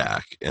go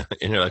back. And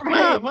you're like,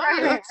 right, what?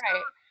 right.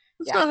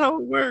 That's Yeah, not how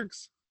it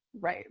works.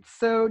 right.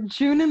 So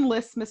June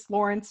enlists Miss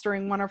Lawrence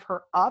during one of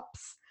her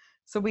ups.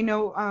 So we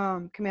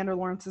know Commander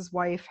Lawrence's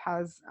wife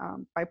has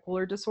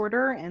bipolar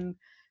disorder, and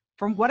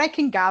from what I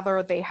can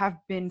gather, they have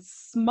been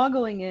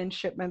smuggling in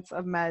shipments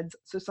of meds.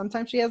 So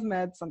sometimes she has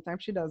meds,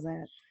 sometimes she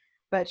doesn't.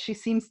 But she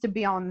seems to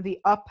be on the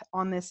up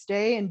on this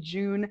day, and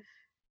June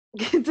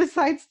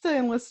decides to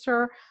enlist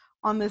her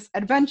on this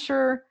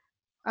adventure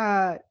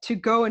to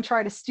go and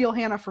try to steal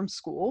Hannah from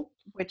school.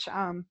 Which,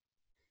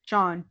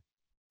 John,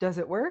 does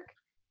it work?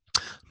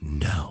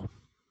 No.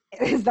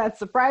 Is that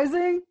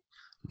surprising?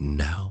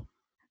 No.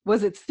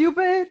 Was it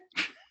stupid?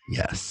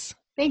 Yes.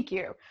 Thank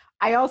you.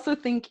 I also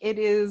think it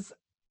is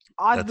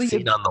That oddly,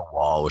 scene on the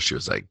wall where she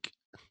was like,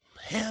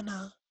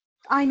 Hannah.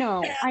 I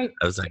know. I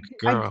was like,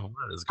 I girl,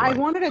 what is I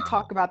going wanted to on?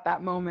 talk about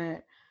that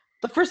moment.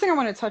 The first thing I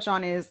want to touch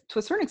on is, to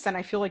a certain extent,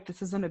 I feel like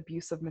this is an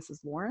abuse of Mrs.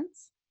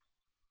 Lawrence.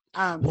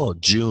 Well,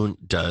 June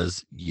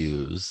does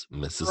use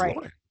Mrs. Right?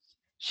 Lawrence.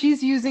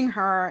 She's using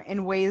her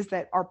in ways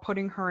that are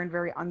putting her in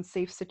very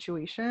unsafe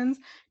situations.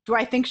 Do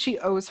I think she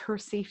owes her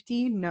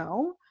safety?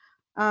 No.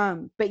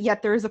 But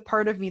yet there is a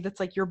part of me that's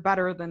like, you're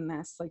better than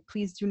this. Like,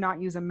 please do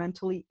not use a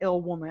mentally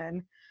ill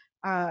woman.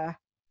 Uh,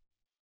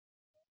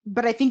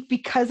 but I think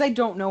because I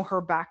don't know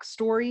her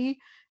backstory,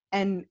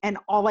 and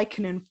all I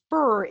can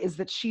infer is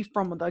that she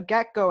from the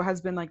get-go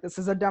has been like, this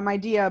is a dumb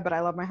idea, but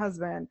I love my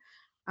husband.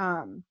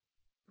 Um,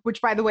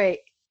 which by the way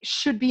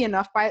should be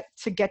enough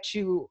to get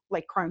you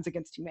like crimes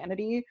against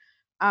humanity.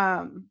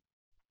 Um,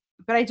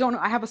 but I don't know.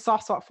 I have a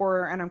soft spot for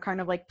her, and I'm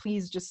kind of like,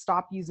 please just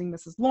stop using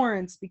Mrs.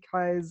 Lawrence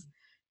because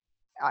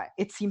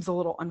it seems a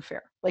little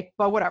unfair. Like,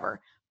 but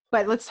whatever.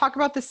 But let's talk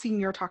about the scene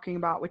you're talking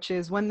about, which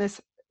is when this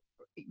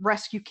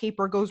rescue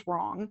caper goes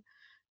wrong.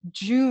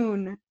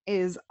 June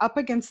is up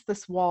against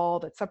this wall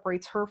that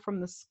separates her from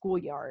the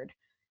schoolyard,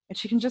 and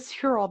she can just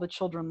hear all the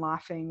children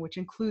laughing, which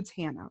includes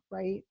Hannah,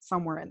 right?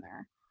 Somewhere in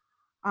there.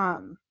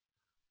 Um,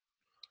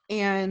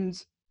 and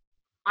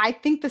I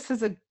think this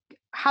is a.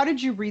 How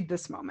did you read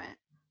this moment?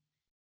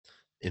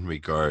 In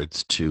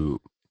regards to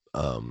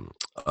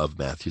of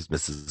Matthew's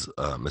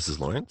Mrs.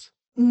 Lawrence.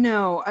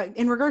 No,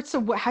 in regards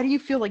to how do you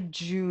feel like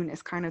June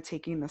is kind of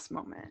taking this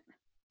moment?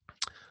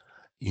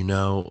 You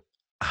know,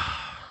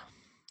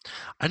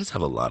 I just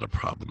have a lot of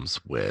problems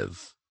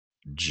with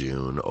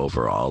June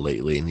overall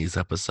lately in these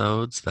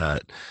episodes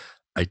that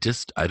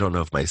I don't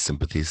know if my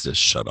sympathies just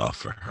shut off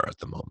for her at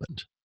the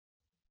moment.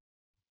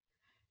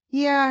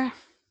 Yeah.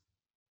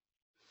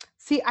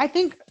 See, I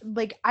think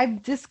like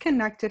I've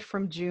disconnected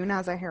from June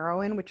as a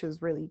heroine, which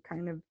is really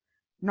kind of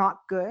not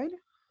good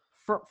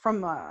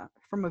from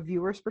a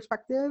viewer's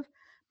perspective.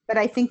 But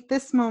I think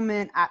this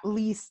moment at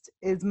least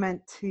is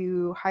meant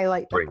to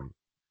highlight that, Bring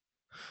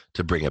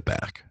to bring it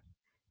back.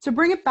 to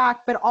bring it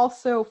back, but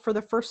also for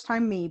the first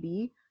time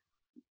maybe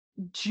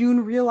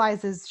June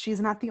realizes she's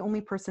not the only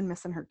person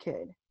missing her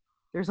kid.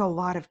 There's a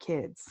lot of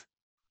kids,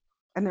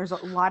 and there's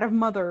a lot of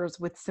mothers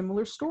with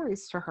similar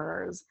stories to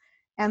hers.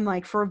 And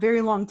like for a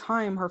very long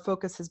time, her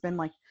focus has been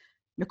like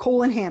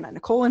Nicole and Hannah,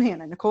 Nicole and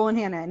Hannah, Nicole and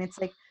Hannah. And it's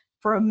like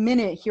for a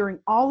minute, hearing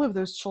all of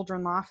those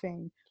children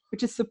laughing,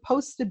 which is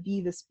supposed to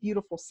be this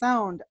beautiful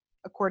sound,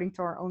 according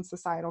to our own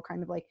societal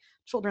kind of like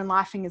children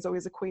laughing is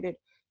always equated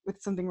with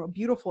something real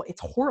beautiful.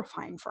 It's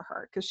horrifying for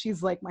her because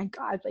she's like, my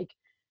God, like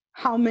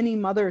how many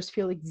mothers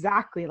feel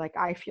exactly like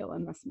I feel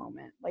in this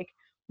moment?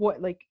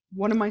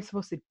 What am I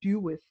supposed to do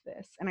with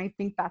this? And I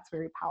think that's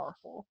very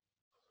powerful.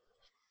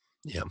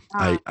 Yeah,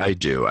 Um, I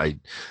do. I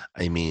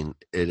mean,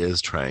 it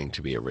is trying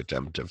to be a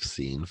redemptive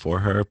scene for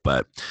her,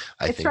 but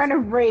I it's think trying to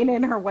rein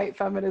in her white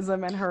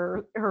feminism and and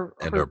her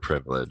her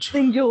privilege.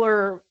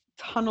 singular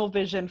tunnel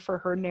vision for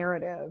her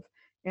narrative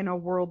in a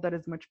world that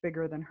is much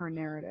bigger than her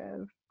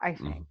narrative, I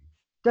think. Mhm.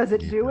 Does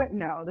it Yeah. do it?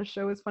 No. The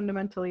show is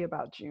fundamentally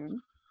about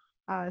June,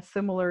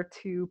 similar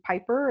to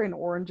Piper in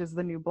Orange is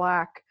the New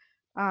Black,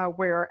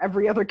 where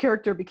every other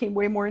character became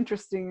way more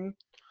interesting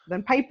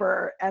than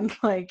Piper. And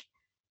like,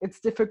 it's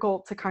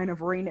difficult to kind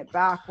of rein it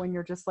back when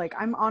you're just like,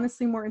 I'm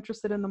honestly more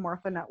interested in the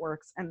Martha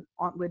networks and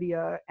Aunt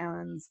Lydia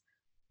and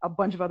a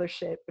bunch of other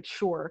shit. But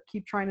sure,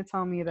 keep trying to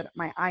tell me that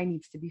my eye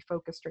needs to be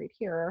focused right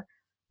here.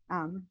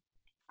 Um,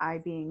 I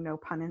being no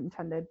pun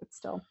intended, but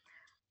still.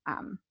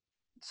 Um,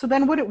 so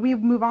then we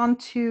move on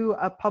to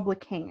a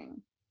public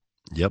hanging.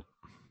 Yep.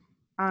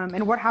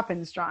 And what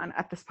happens, John,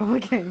 at this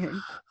public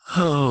hanging?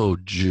 Oh,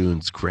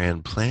 June's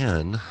grand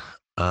plan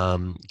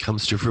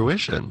comes to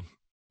fruition.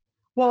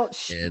 Well,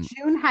 And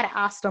June had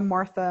asked a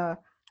Martha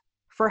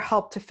for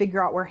help to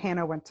figure out where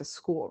Hannah went to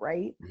school,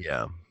 right?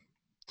 yeah,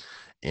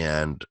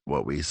 and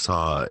what we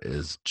saw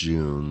is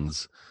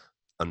June's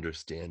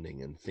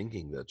understanding and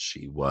thinking that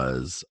she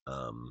was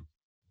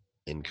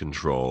in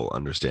control,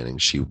 understanding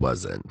she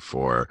wasn't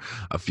for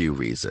a few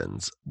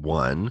reasons.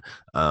 One,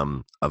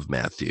 of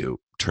Matthew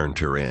turned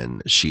her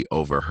in. She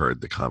overheard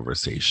the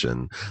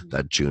conversation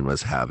that June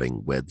was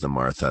having with the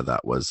Martha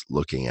that was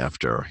looking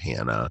after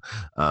Hannah.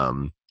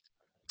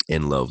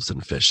 In Loaves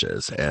and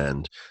Fishes,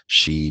 and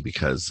she,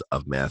 because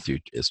of Matthew,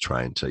 is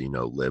trying to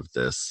live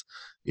this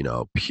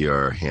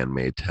pure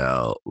handmaid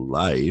tale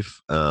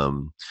life.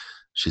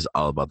 She's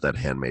all about that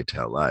handmaid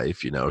tale life.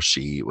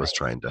 She was Right.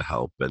 trying to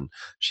help, and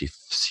she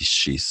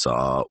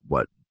saw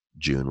what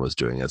June was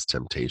doing as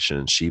temptation,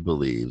 and she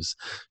believes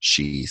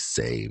she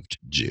saved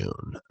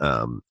June.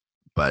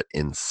 But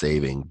in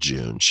saving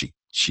June, she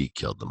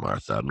killed the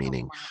Martha, She killed the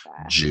meaning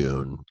Martha.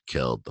 June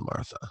killed the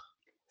Martha.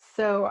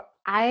 So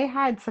I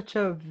had such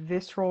a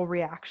visceral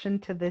reaction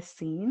to this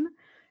scene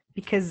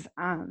because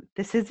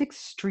this is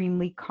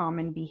extremely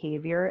common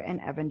behavior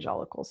in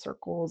evangelical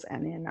circles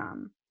and in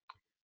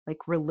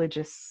like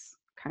religious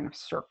kind of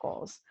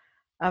circles.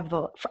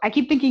 I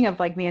keep thinking of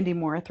like Mandy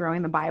Moore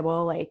throwing the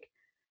Bible like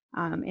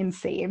in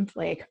Saved,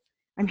 like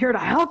I'm here to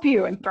help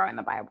you, and throwing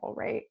the Bible,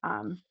 right?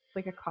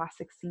 Like a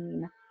classic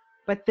scene.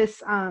 But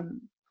this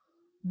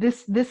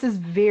is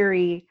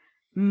very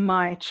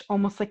much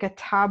almost like a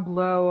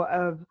tableau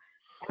of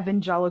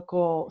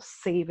evangelical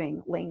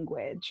saving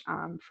language,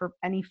 for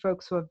any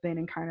folks who have been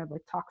in kind of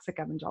like toxic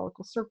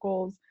evangelical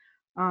circles.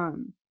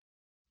 Um,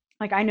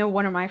 like I know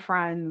one of my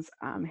friends,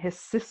 his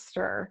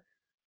sister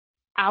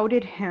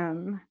outed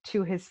him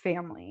to his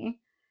family,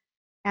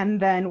 and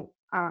then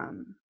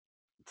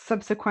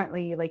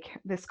subsequently, like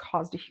this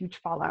caused a huge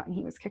fallout, and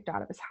he was kicked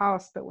out of his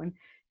house. But when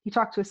he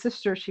talked to his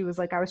sister, she was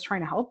like, I was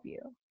trying to help you,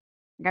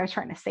 like I was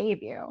trying to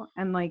save you,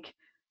 and like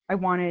I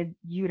wanted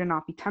you to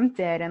not be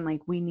tempted, and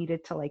like we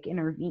needed to like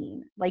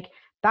intervene. Like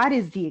that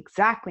is the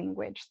exact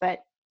language that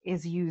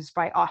is used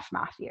by off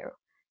Matthew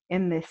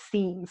in this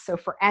scene. So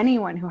for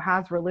anyone who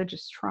has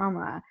religious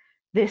trauma,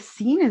 this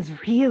scene is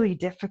really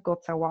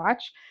difficult to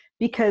watch,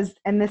 because,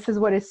 and this is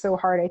what is so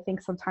hard I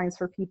think sometimes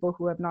for people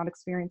who have not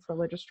experienced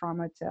religious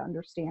trauma to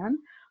understand,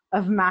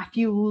 of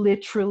Matthew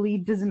literally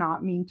does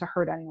not mean to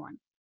hurt anyone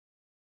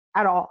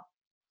at all,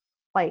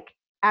 like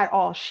at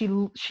all.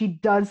 She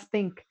does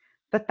think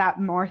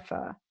that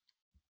Martha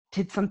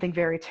did something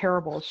very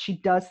terrible. She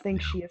does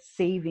think she is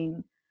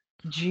saving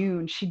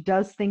June. She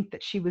does think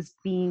that she was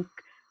being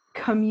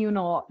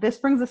communal. This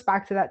brings us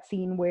back to that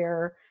scene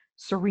where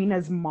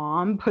Serena's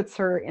mom puts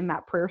her in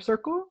that prayer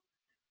circle,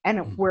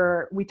 and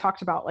where we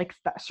talked about like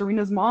that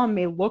Serena's mom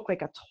may look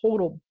like a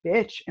total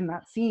bitch in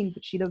that scene,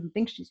 but she doesn't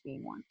think she's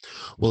being one.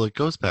 Well, it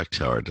goes back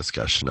to our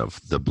discussion of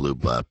the blue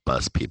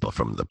bus people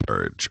from The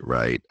Purge,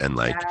 right? And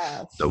like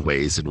Yes. the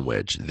ways in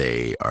which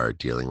they are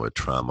dealing with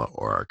trauma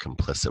or are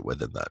complicit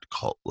within that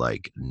cult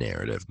like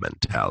narrative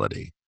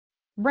mentality.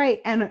 Right.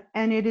 And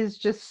it is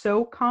just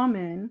so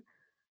common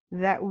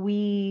that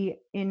we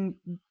in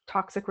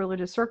toxic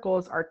religious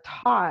circles are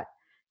taught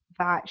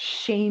that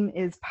shame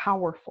is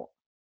powerful.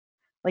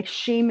 Like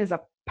shame is a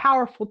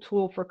powerful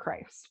tool for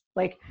Christ.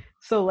 Like,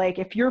 so like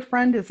if your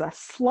friend is a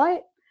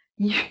slut,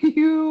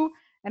 you,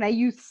 and I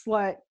use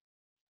slut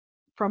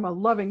from a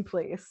loving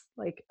place.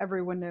 Like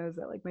everyone knows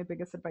that like my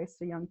biggest advice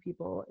to young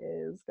people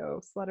is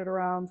go slut it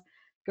around,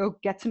 go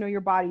get to know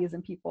your bodies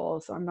and people.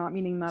 So I'm not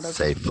meaning that as a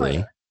slur.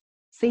 Safely.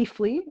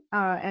 Safely,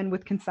 and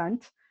with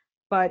consent.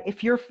 But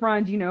if your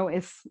friend, you know,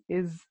 is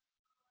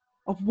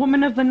a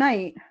woman of the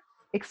night,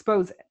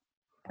 expose it,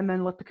 and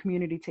then let the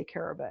community take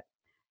care of it.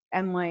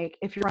 And like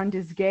if your friend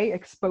is gay,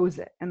 expose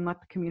it and let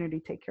the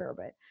community take care of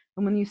it.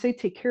 And when you say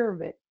take care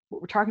of it,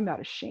 what we're talking about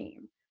is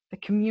shame. The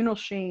communal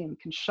shame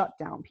can shut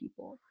down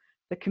people.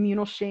 The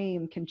communal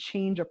shame can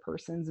change a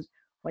person's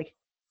like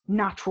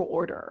natural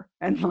order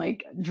and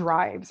like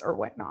drives or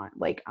whatnot.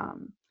 Like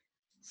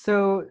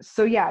so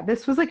yeah,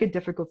 this was like a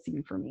difficult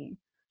scene for me.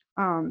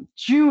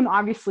 June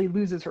obviously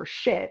loses her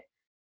shit,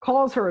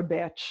 calls her a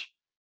bitch,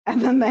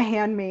 and then the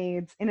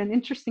handmaids, in an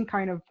interesting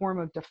kind of form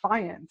of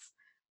defiance,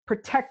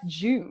 protect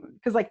June.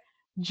 Because like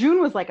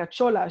June was like a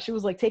chola. She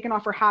was like taking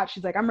off her hat.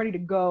 She's like, I'm ready to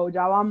go.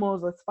 Ya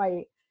vamos, let's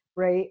fight.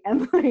 Right.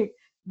 And like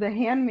the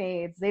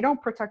handmaids, they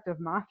don't protect of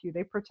Matthew,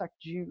 they protect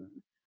June.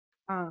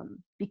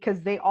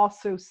 Because they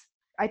also,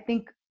 I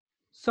think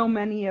so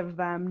many of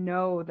them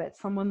know that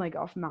someone like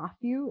off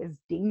Matthew is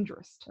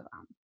dangerous to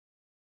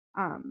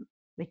them.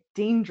 Like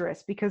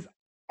dangerous, because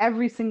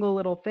every single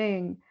little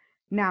thing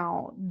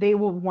now they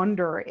will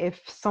wonder if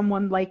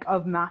someone like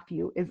of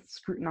Matthew is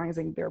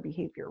scrutinizing their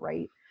behavior,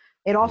 right?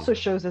 It also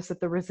shows us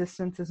that the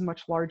resistance is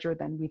much larger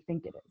than we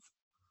think it is,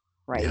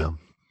 right? Yeah.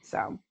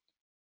 So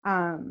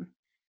and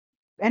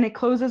it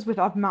closes with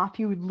of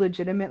Matthew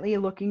legitimately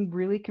looking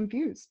really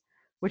confused,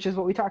 which is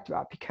what we talked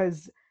about,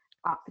 because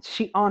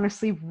she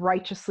honestly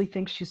righteously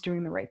thinks she's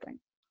doing the right thing.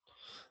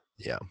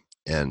 Yeah.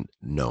 And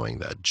knowing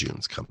that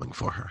June's coming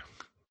for her.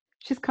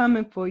 She's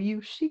coming for you.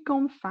 She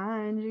gonna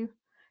find you.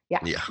 Yeah.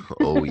 Yeah.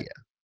 Oh, yeah.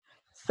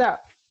 So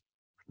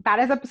that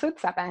is episode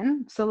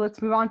 7. So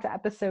let's move on to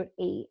episode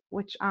 8,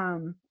 which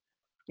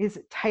is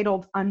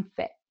titled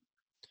Unfit.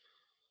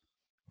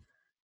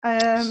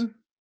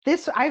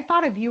 This, I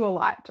thought of you a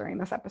lot during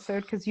this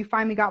episode because you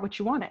finally got what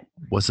you wanted.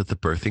 Was it the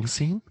birthing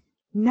scene?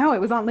 No,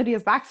 it was on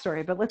Lydia's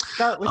backstory, but let's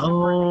start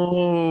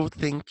with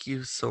thank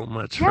you so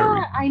much for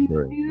yeah,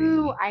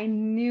 remembering. I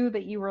knew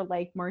that you were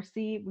like,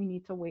 Marcy, we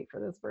need to wait for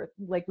this birth.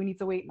 Like, we need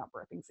to wait in that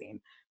birthing scene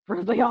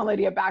for the Aunt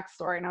Lydia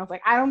backstory. And I was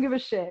like, I don't give a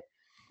shit.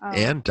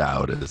 And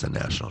Dowd is a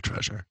national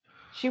treasure.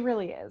 She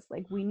really is.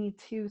 Like, we need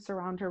to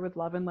surround her with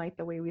love and light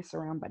the way we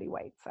surround Betty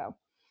White. So,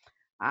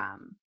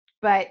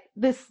 but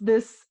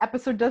this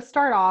episode does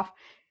start off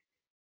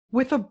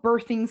with a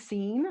birthing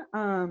scene,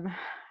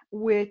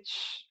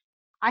 which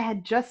I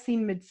had just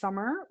seen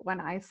Midsummer when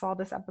I saw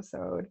this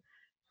episode.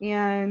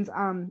 And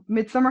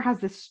Midsummer has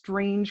this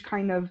strange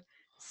kind of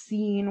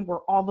scene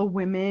where all the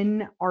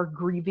women are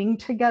grieving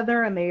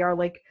together, and they are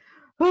like,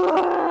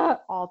 ah!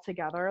 All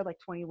together, like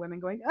 20 women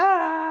going,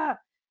 ah!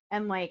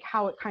 And like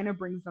how it kind of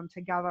brings them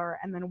together.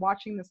 And then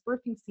watching this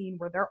birthing scene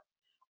where they're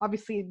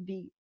obviously,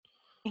 the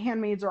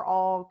handmaids are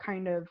all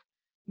kind of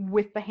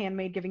with the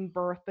handmaid giving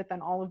birth, but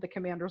then all of the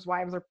commanders'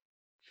 wives are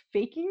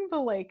faking the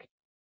like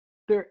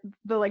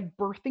the like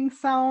birthing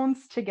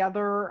sounds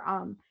together,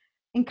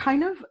 and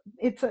kind of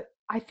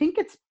I think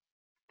it's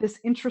this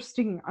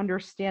interesting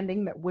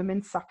understanding that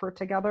women suffer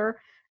together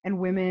and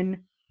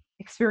women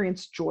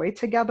experience joy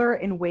together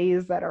in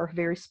ways that are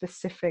very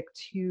specific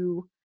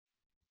to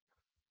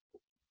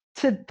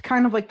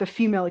kind of like the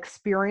female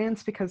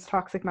experience, because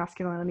toxic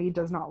masculinity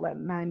does not let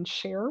men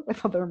share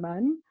with other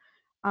men.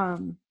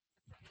 Um,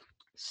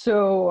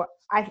 so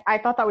I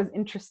thought that was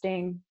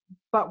interesting,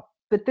 but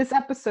this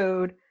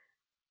episode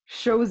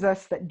shows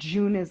us that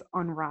June is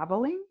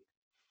unraveling.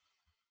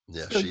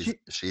 Yeah, So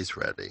she's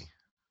ready.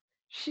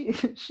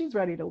 she's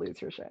ready to lose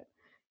her shit.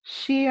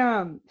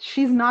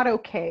 She's not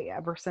okay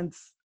ever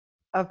since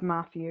of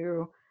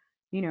Matthew,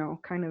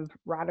 kind of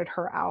ratted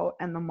her out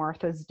and the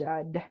Martha's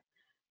dead.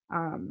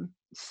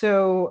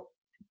 So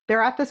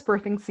they're at this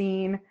birthing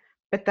scene,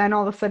 but then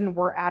all of a sudden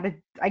we're at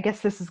I guess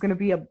this is going to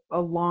be a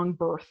long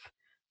birth.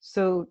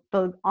 So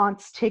the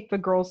aunts take the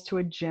girls to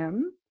a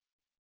gym.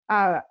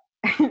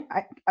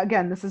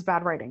 Again, this is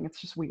bad writing. It's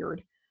just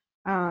weird.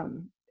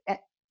 Um,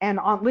 and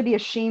Aunt Lydia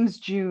shames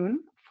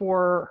June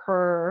for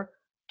her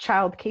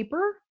child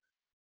caper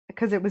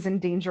because it was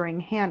endangering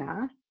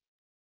Hannah.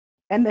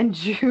 And then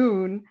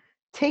June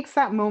takes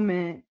that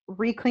moment,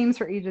 reclaims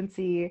her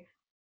agency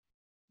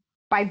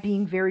by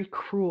being very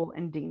cruel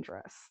and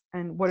dangerous.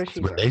 And what does she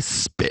When do? they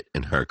spit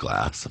in her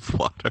glass of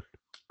water.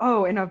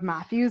 Oh, and of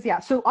Matthews, yeah.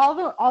 So all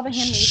the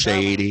handmaids are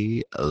like,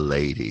 Shady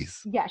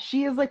ladies. yeah,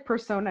 she is like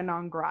persona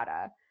non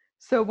grata.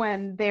 So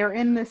when they're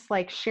in this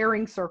like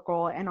sharing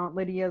circle and Aunt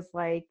Lydia's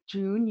like,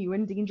 June, you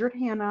endangered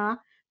Hannah.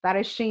 That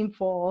is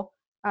shameful.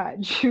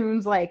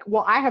 June's like,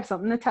 well, I have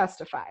something to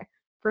testify.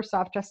 First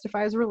off,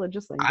 testify is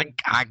religious language.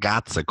 I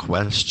got a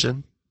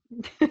question.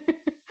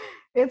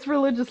 It's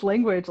religious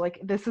language. Like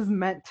this is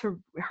meant to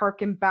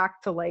harken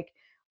back to like,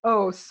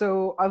 oh,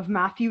 so of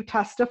Matthew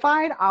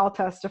testified, I'll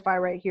testify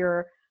right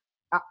here.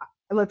 Uh,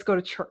 let's go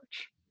to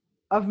church.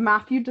 Of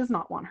Matthew does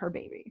not want her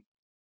baby.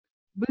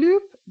 Bloop,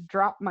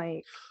 drop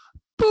mic.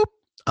 Boop.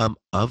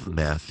 Of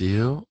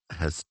Matthew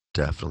has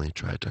definitely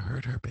tried to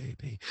hurt her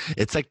baby.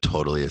 It's like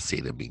totally a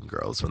scene in Mean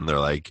Girls when they're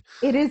like,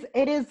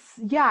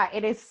 Yeah,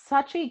 it is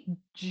such a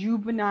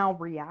juvenile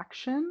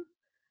reaction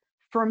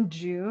from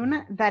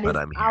June that but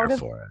is I'm here out of.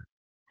 for it.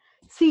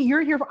 See,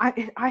 you're here.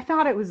 I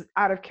thought it was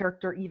out of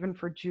character even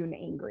for June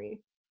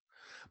angry.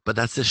 But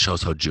that just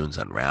shows how June's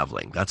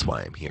unraveling. That's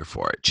why I'm here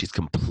for it. She's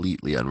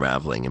completely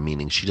unraveling, and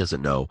meaning she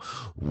doesn't know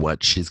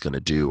what she's going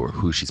to do or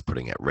who she's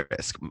putting at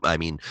risk. I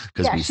mean,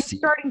 because Yeah, we she's see,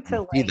 starting we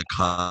to see like. the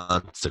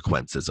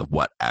consequences of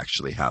what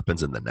actually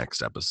happens in the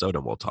next episode,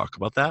 and we'll talk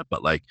about that.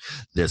 But like,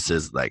 this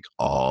is like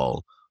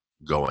all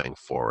going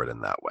forward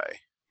in that way.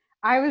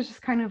 I was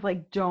just kind of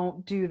like,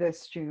 don't do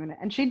this, June.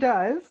 And she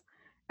does.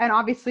 And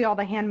obviously, all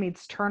the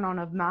handmaids turn on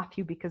of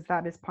Matthew because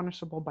that is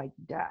punishable by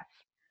death,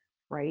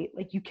 right?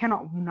 Like, you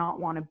cannot not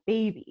want a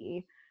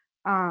baby.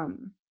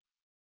 Um,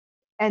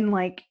 and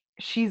like,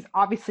 she's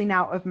obviously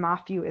now of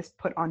Matthew is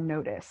put on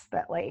notice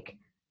that like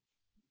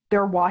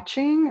they're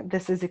watching.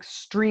 This is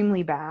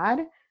extremely bad.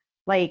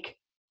 Like,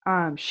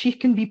 she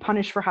can be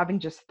punished for having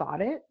just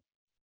thought it,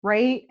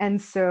 right? And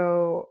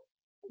so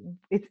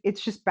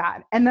it's just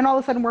bad. And then all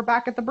of a sudden, we're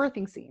back at the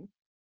birthing scene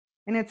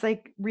and it's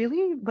like,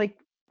 really, like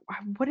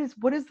what is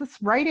this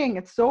writing?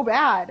 It's so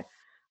bad.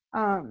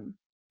 um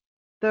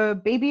the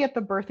baby at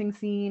the birthing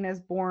scene is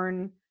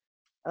born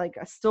like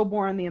a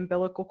stillborn. The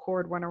umbilical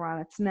cord went around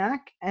its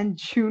neck and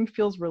June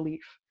feels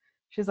relief.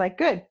 She's like,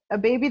 good, a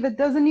baby that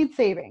doesn't need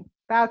saving.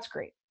 That's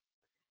great.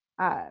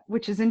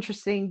 Which is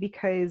interesting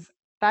because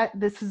that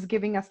this is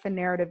giving us the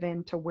narrative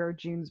into where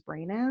June's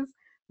brain is,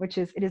 which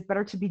is it is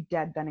better to be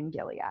dead than in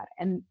Gilead.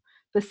 And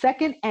the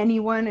second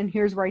anyone, and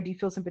here's where I do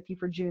feel sympathy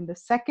for June, the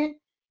second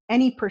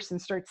any person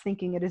starts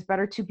thinking it is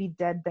better to be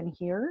dead than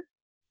here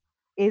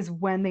is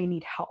when they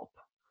need help,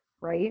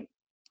 right?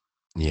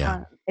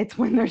 Yeah. It's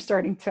when they're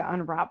starting to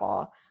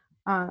unravel.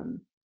 Um,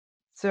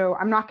 so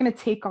I'm not going to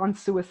take on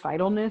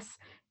suicidalness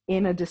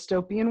in a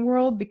dystopian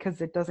world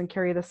because it doesn't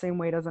carry the same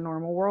weight as a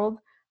normal world.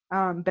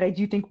 But I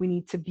do think we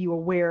need to be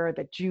aware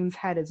that June's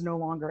head is no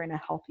longer in a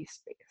healthy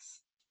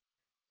space.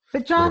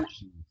 But Well, John,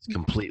 she's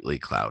completely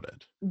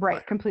clouded.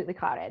 right, completely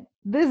clouded.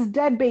 This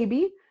dead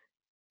baby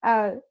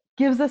uh,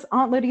 gives us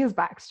Aunt Lydia's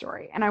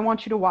backstory, and I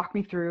want you to walk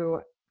me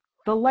through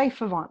the life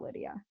of Aunt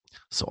Lydia.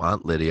 So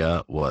Aunt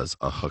Lydia was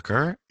a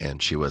hooker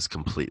and she was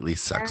completely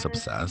sex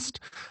obsessed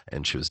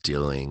and she was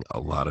dealing a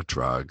lot of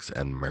drugs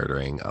and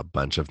murdering a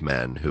bunch of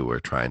men who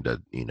were trying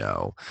to,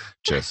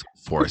 just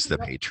force the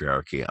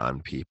patriarchy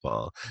on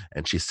people.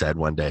 And she said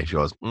one day, she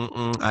goes,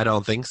 I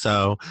don't think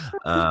so.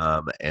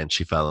 And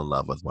she fell in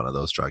love with one of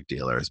those drug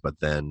dealers, but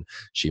then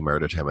she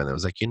murdered him and it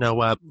was like, you know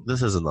what?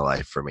 This isn't the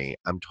life for me.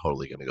 I'm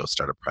totally going to go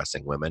start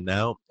oppressing women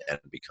now and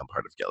become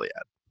part of Gilead.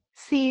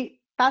 See,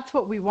 that's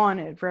what we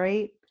wanted,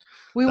 right?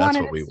 We That's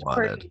wanted what a we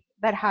wanted. story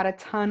that had a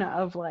ton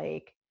of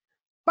like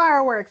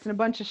fireworks and a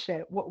bunch of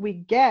shit. What we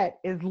get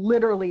is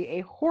literally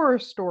a horror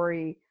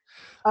story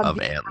of Of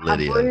the Aunt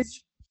average,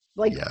 Lydia's.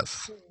 like,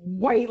 Yes.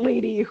 white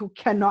lady who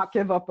cannot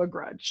give up a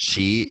grudge.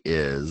 She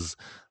is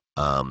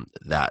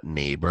that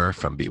neighbor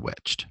from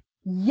Bewitched.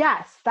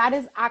 Yes, that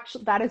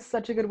is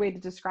such a good way to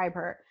describe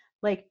her.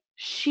 Like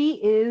she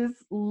is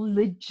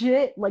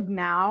legit like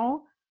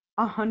now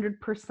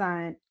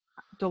 100%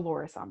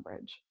 Dolores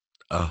Umbridge.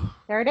 Oh,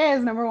 There it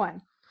is, number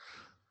one.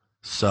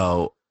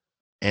 so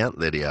Aunt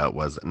Lydia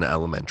was an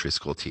elementary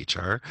school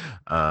teacher,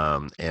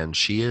 and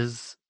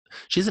she's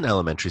an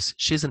elementary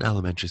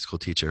school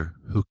teacher.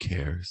 Who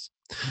cares?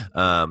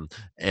 Um,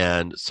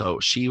 and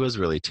so she was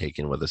really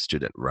taken with a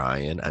student,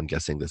 Ryan. I'm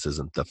guessing this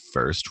isn't the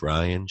first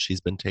Ryan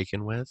she's been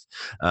taken with.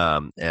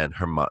 And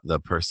the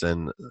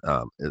person,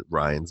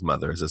 Ryan's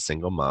mother, is a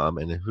single mom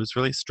and who's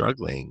really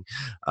struggling,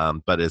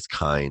 but is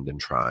kind and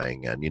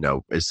trying, and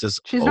it's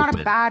just She's not a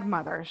open. bad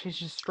mother. She's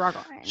just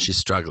struggling. She's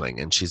struggling,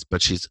 and she's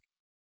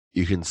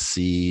you can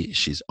see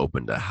she's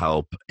open to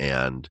help,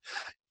 and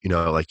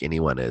like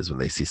anyone is when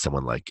they see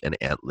someone like an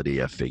Aunt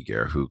Lydia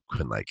figure who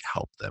can like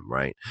help them,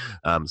 right?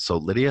 So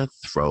Lydia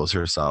throws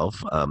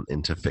herself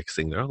into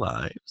fixing their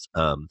lives,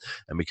 and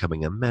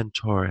becoming a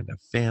mentor and a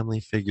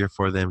family figure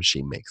for them.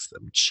 She makes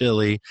them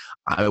chili.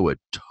 I would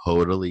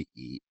totally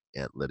eat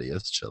Aunt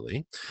Lydia's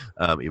chili,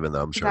 even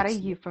though I'm Is sure that a it's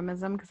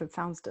euphemism? Because it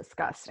sounds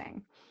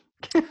disgusting.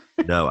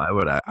 no.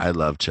 I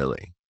love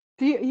chili.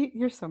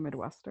 You're so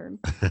Midwestern.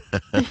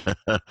 You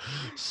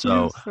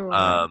So so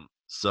are.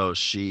 so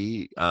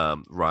she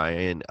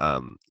Ryan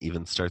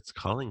even starts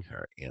calling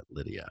her Aunt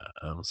Lydia.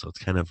 So it's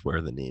kind of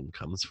where the name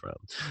comes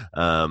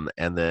from.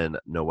 And then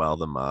Noelle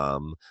the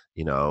mom,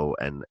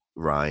 and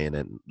Ryan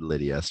and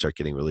Lydia start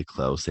getting really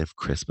close. They have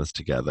Christmas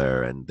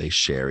together and they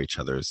share each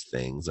other's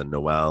things. And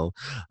Noelle,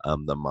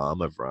 the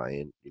mom of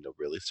Ryan,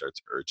 really starts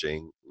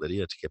urging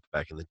Lydia to get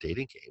back in the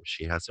dating game.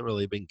 She hasn't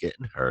really been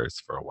getting hers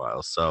for a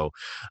while. So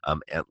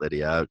Aunt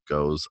Lydia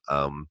goes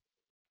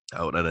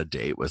out on a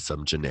date with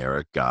some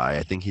generic guy.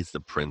 I think he's the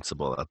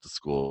principal at the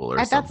school or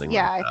That's something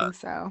yeah, like I that. think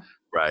so.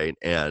 Right.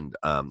 And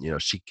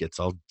she gets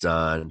all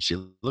done. She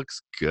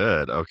looks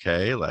good.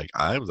 Okay. Like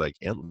I was like,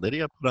 Aunt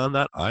Lydia put on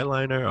that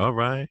eyeliner. All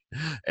right.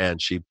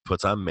 And she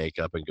puts on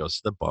makeup and goes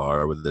to the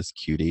bar with this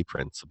cutie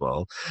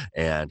principal.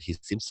 And he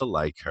seems to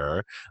like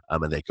her.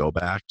 And they go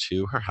back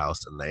to her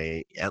house and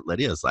Aunt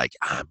Lydia's like,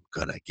 I'm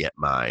gonna get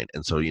mine.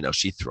 And so,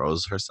 she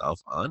throws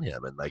herself on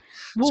him and like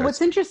Well, starts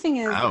what's interesting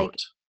is out. like,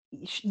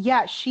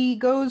 yeah, she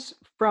goes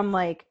from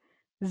like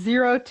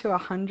 0 to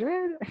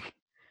 100,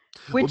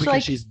 Well, which because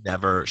like, she's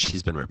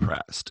been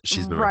repressed.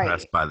 She's been right.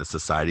 repressed by the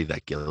society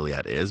that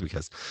Gilead is,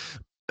 because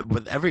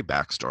with every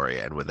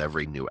backstory and with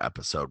every new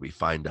episode, we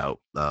find out,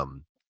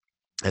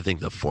 I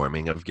think the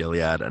forming of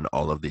Gilead and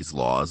all of these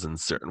laws in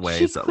certain She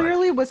ways that like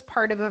clearly was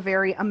part of a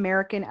very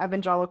American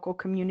evangelical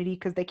community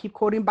because they keep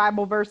quoting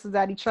Bible verses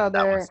at each that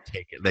other. was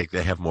taken.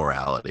 They have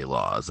morality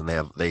laws, and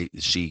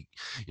she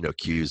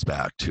cues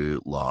back to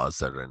laws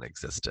that are in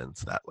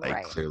existence that like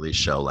Right, clearly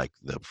show like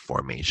the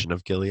formation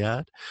of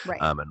Gilead,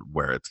 right. and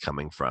where it's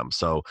coming from.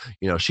 So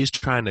she's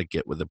trying to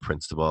get with the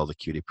principal, the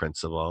cutie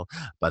principal,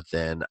 but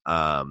then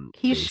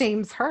He basically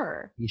shames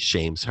her. he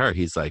shames her.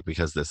 He's like,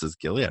 because this is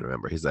Gilead.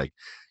 Remember, he's like,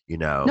 you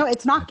know, No,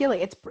 it's not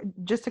Gilead.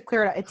 Just to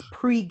clear it up, it's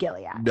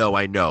pre-Gilead. no,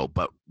 I know,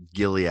 but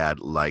Gilead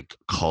like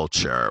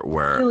culture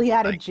where Gilead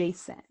like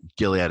adjacent.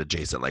 Gilead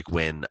adjacent, like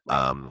when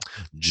Right,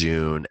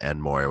 June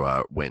and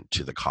Moira went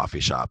to the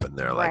coffee shop and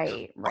they're like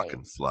right, right.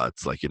 fucking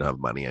sluts, like you don't have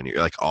money and you're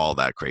like all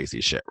that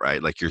crazy shit,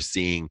 right? Like you're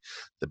seeing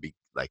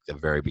like the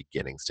very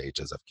beginning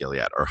stages of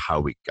Gilead or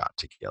how we got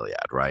to Gilead,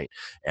 right?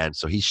 And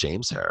so he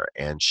shames her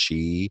and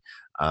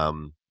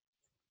um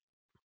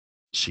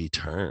she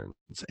turns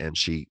and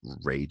she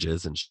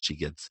rages and she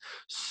gets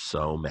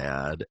so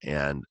mad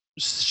and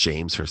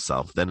shames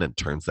herself then and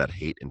turns that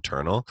hate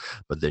internal,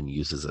 but then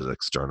uses it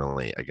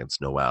externally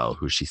against Noelle,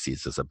 who she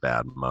sees as a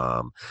bad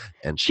mom,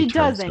 and she She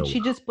turns doesn't.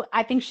 Noelle.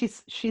 I think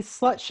she's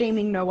slut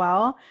shaming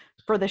Noelle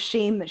for the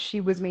shame that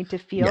she was made to Yeah,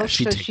 feel.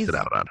 she So takes it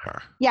out on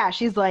her. yeah,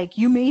 she's like,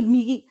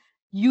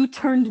 you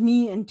turned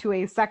me into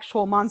a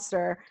sexual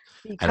monster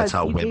And it's because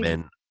how you gave,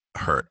 women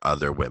hurt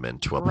other women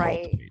to uphold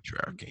the right,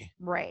 patriarchy.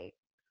 right.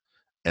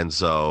 And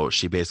so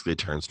she basically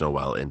turns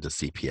Noelle into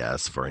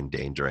CPS for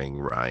endangering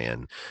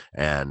Ryan.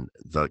 And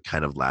the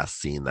kind of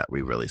last scene that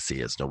we really see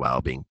is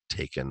Noelle being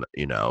taken,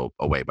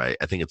 away by,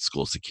 I think it's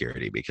school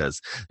security, because,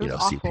 It was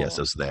CPS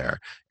awful. is there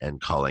and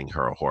calling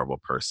her a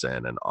horrible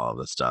person and all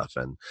this stuff.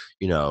 And,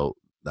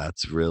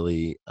 that's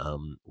really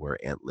where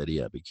Aunt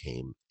Lydia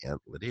became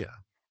Aunt Lydia.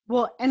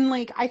 Well, and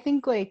like I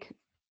think like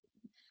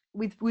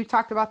we've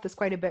talked about this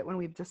quite a bit when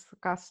we've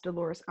discussed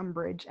Dolores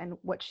Umbridge and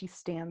what she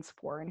stands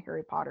for in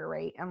Harry Potter,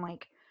 right? And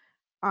like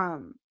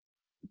um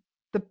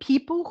the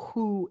people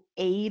who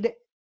aid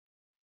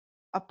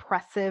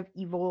oppressive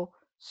evil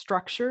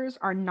structures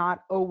are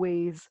not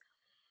always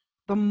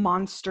the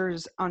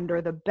monsters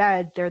under the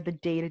bed. They're the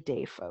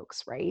day-to-day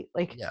folks, right?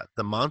 Like, Yeah,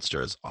 the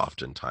monster is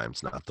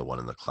oftentimes not the one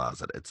in the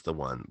closet, it's the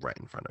one right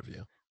in front of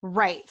you.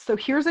 right. So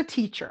here's a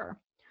teacher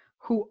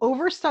who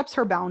oversteps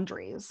her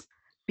boundaries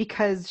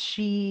because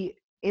she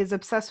is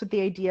obsessed with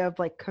the idea of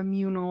like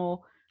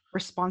communal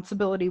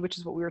responsibility, which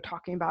is what we were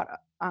talking about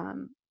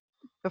um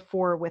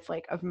before with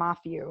like of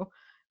Matthew.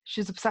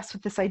 she's obsessed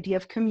with this idea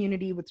of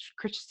community with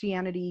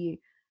Christianity,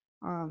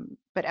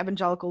 but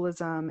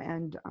evangelicalism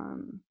and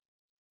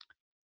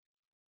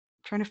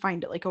trying to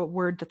find like a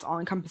word that's all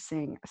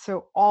encompassing.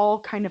 So all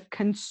kind of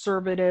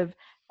conservative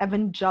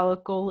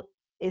evangelicalistic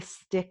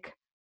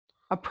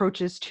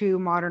approaches to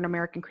modern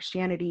American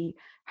Christianity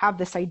have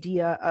this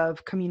idea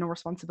of communal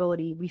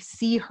responsibility. We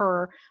see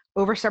her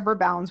overstep her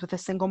bounds with a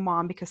single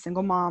mom, because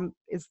single mom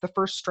is the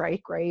first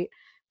strike, right?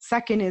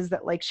 Second is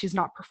that like she's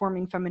not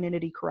performing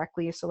femininity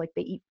correctly, so like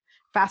they eat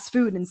fast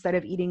food instead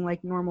of eating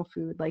like normal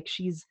food. Like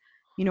she's,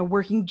 you know,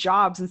 working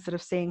jobs instead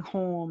of staying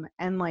home,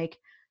 and like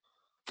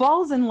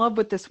falls in love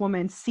with this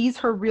woman, sees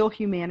her real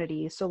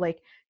humanity. So like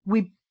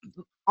we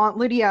Aunt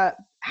Lydia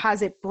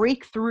has it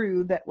break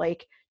through that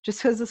like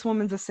just because this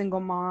woman's a single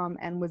mom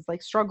and was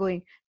like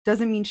struggling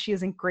doesn't mean she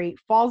isn't great.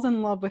 Falls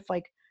in love with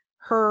like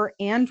her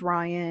and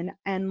Ryan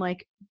and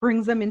like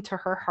brings them into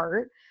her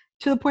heart,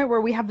 to the point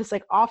where we have this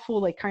like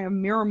awful like kind of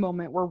mirror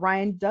moment where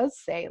Ryan does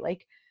say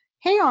like,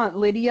 hey Aunt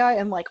Lydia,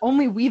 and like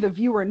only we the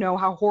viewer know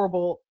how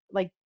horrible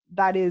like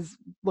that is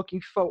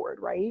looking forward,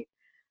 right?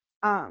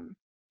 um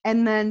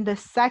and then the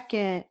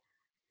second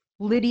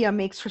Lydia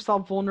makes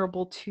herself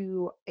vulnerable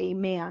to a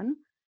man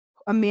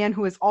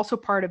who is also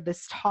part of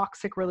this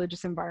toxic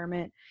religious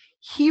environment,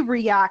 he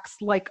reacts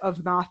like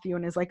of Matthew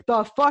and is like,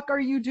 the fuck are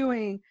you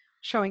doing?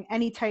 Showing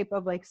any type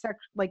of like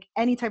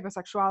any type of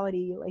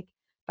sexuality, like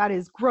that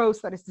is gross,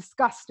 that is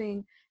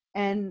disgusting.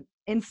 And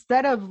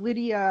instead of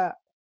Lydia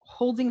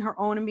holding her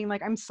own and being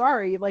like, I'm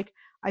sorry, like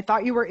I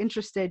thought you were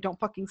interested, don't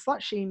fucking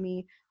slut shame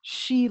me,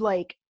 she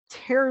like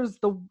tears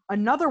the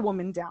another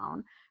woman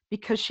down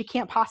because she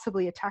can't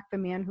possibly attack the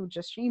man who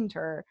just shamed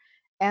her.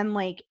 And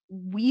like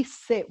we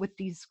sit with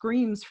these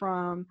screams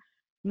from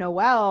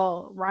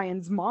Noelle,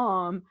 Ryan's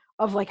mom,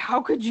 of like,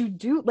 how could you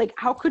do, like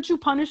how could you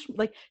punish,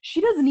 like she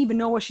doesn't even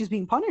know what she's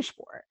being punished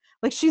for.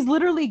 Like she's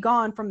literally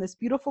gone from this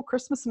beautiful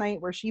Christmas night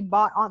where she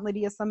bought Aunt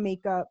Lydia some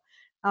makeup.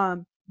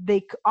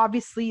 They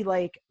obviously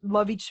like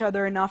love each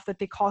other enough that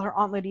they call her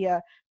Aunt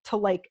Lydia, to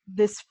like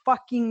this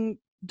fucking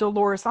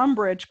Dolores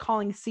Umbridge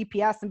calling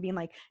CPS and being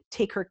like,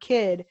 take her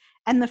kid.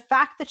 And the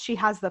fact that she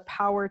has the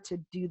power to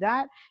do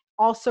that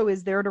also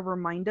is there to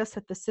remind us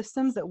that the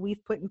systems that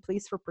we've put in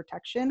place for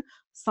protection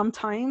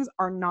sometimes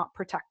are not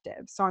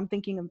protective. So I'm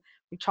thinking of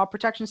like child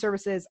protection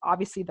services,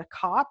 obviously the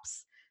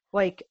cops.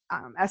 Like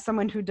as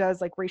someone who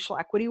does like racial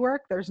equity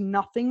work, there's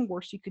nothing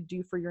worse you could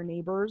do for your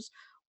neighbors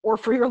or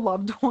for your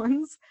loved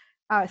ones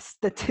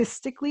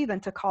statistically than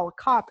to call a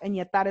cop. And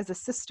yet that is a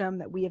system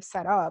that we have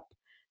set up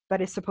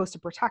that is supposed to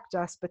protect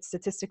us, but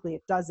statistically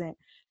it doesn't.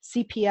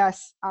 CPS,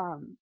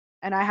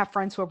 and I have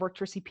friends who have worked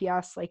for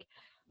CPS, like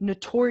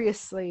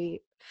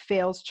notoriously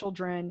fails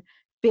children,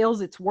 fails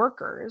its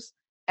workers,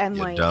 and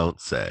You like don't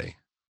say.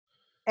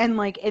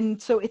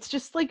 and so it's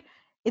just like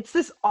it's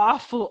this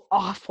awful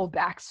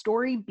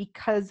backstory,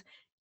 because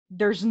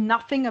there's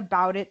nothing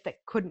about it that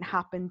couldn't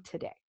happen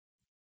today.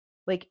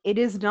 Like it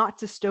is not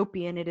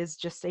dystopian, it is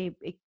just a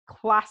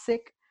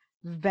classic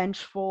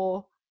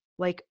vengeful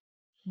like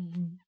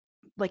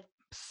like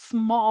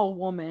small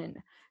woman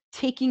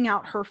taking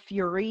out her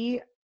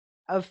fury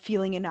of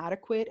feeling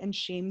inadequate and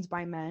shamed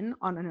by men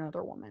on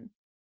another woman.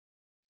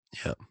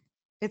 Yeah.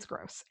 It's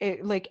gross.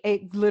 It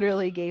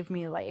literally gave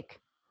me like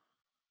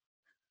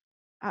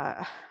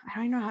I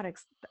don't know how to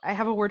I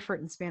have a word for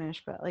it in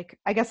Spanish, but like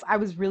I guess I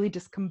was really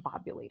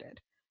discombobulated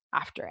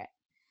after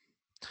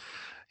it.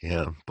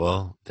 Yeah.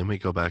 Well, then we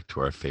go back to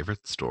our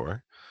favorite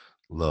store,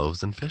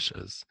 Loaves and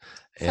Fishes.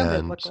 So And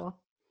biblical.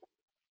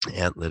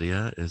 Aunt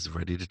Lydia is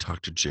ready to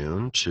talk to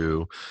June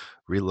to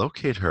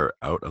relocate her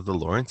out of the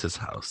Lawrence's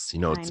house. You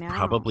know, I it's know.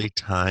 probably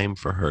time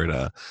for her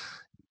to,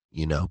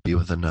 be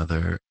with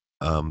another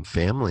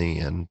family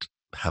and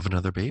have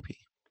another baby.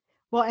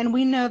 Well, and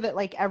we know that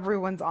like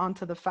everyone's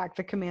onto the fact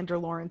that Commander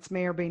Lawrence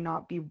may or may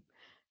not be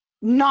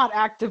not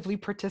actively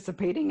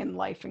participating in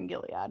life in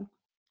Gilead.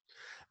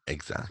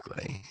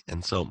 Exactly.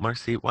 And so,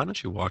 Marcy, why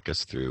don't you walk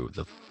us through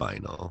the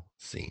final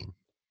scene?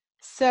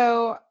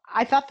 So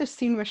I thought this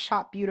scene was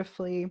shot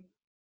beautifully.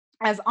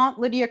 As Aunt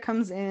Lydia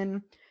comes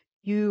in,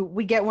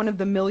 we get one of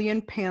the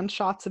million pan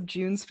shots of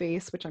June's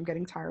face, which I'm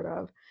getting tired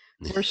of,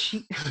 where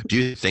she Do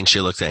you think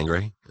she looks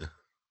angry?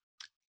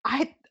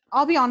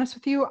 I'll be honest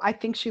with you, I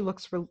think she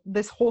looks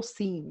this whole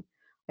scene,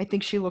 I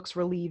think she looks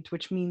relieved,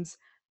 which means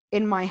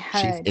in my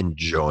She's head,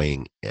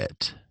 enjoying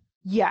it.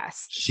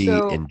 yes. She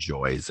So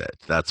enjoys it.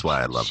 That's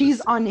why I love this she's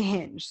scene.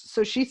 unhinged.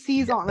 So she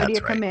sees Yeah, Aunt Lydia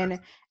that's right. come in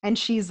and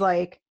she's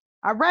like,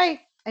 all right.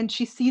 And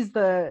she sees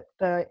the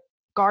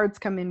guards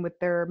come in with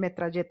their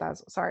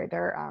metralletas, sorry,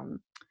 their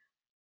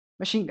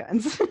machine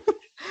guns.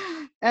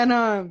 And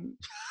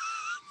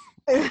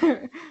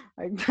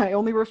I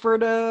only refer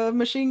to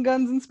machine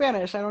guns in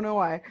Spanish. I don't know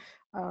why.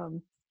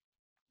 Um,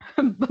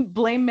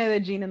 blame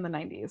Medellin in the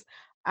 90s.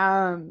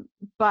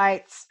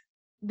 But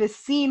this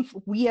scene,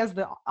 we as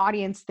the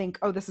audience think,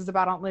 oh, this is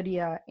about Aunt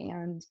Lydia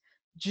and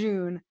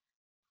June.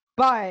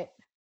 But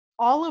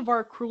all of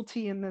our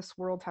cruelty in this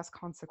world has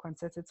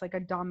consequences. It's like a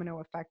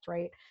domino effect,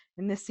 right?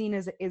 And this scene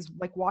is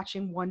like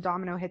watching one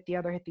domino hit the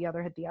other, hit the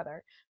other, hit the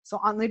other. So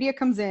Aunt Lydia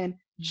comes in,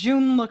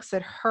 June looks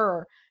at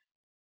her,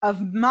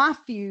 of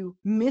Matthew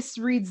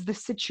misreads the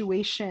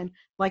situation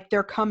like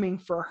they're coming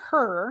for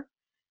her.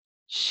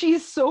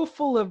 She's so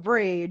full of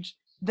rage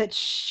that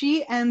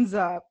she ends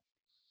up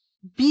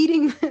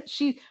beating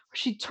she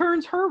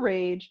turns her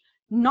rage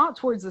not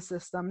towards the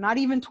system, not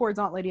even towards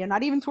Aunt Lydia,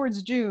 not even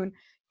towards June,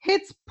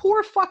 hits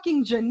poor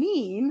fucking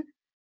Janine,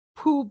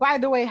 who by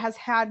the way has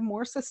had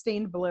more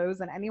sustained blows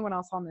than anyone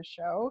else on the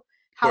show.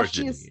 How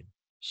she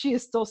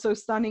is still so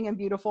stunning and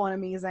beautiful and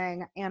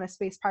amazing and a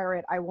space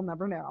pirate I will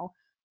never know.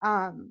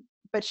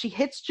 But she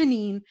hits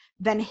Janine,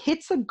 then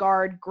hits a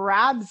guard,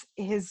 grabs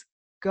his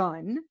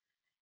gun,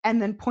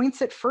 and then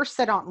points it first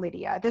at Aunt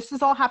Lydia. This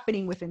is all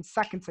happening within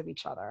seconds of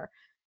each other.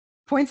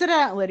 Points it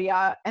at Aunt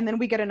Lydia, and then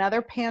we get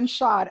another pan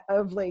shot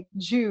of like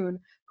June,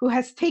 who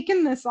has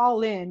taken this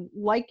all in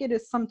like it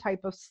is some type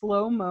of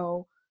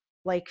slow-mo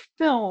like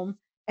film,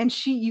 and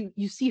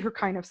you see her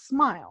kind of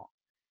smile,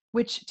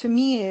 which to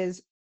me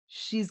is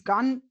she's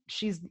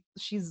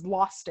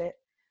lost it.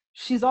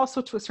 She's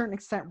also to a certain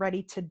extent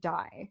ready to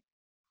die,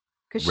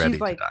 because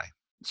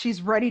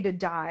she's ready to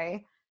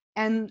die.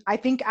 And I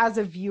think as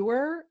a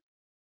viewer,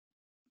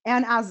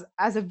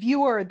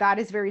 that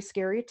is very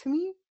scary to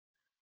me.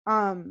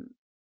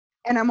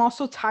 And I'm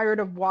also tired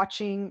of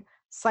watching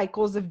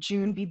cycles of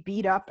June be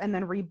beat up and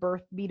then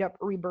rebirth, beat up,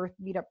 rebirth,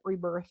 beat up,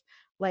 rebirth.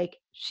 Like,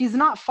 she's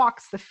not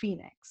Fox the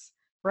Phoenix,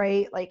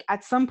 right? Like,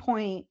 at some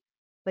point,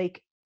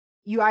 like,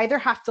 you either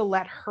have to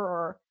let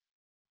her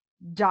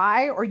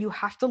die or you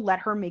have to let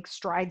her make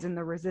strides in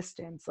the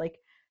resistance. Like,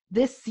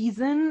 this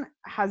season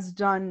has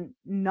done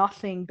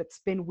nothing but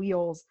spin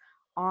wheels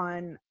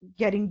on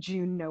getting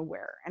June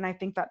nowhere. And I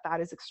think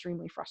that is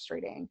extremely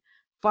frustrating.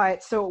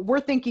 But so we're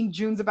thinking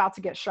June's about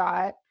to get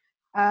shot.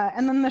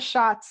 And then the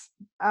shots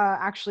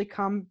actually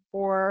come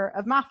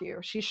of Matthew.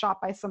 She's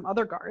shot by some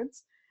other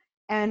guards,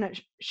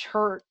 and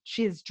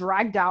she is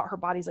dragged out. Her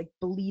body's like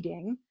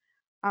bleeding.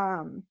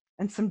 And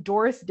some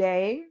Doris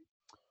Day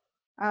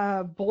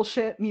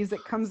bullshit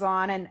music comes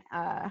on, and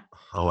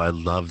oh, I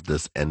loved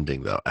this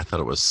ending though. I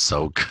thought it was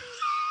so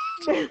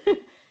good.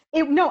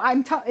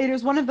 It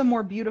is one of the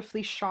more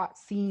beautifully shot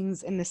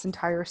scenes in this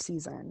entire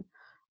season.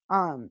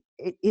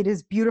 It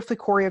is beautifully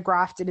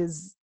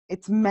choreographed.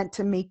 It's meant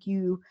to make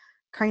you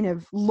kind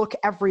of look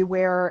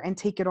everywhere and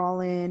take it all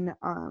in.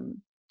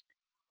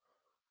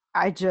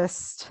 I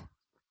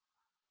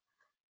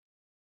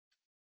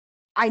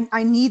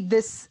need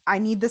this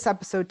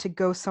episode to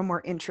go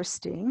somewhere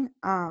interesting.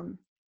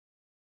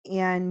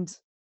 And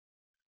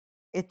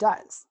it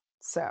does.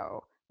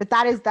 So, but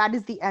that is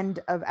the end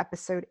of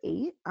episode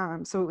 8.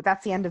 So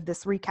that's the end of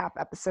this recap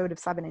episode of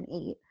 7 and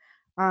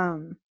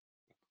 8.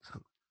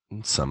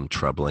 Some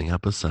troubling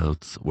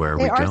episodes. Where are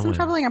we going? There are some going?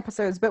 troubling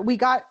episodes, but we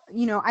got,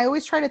 I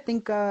always try to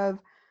think of,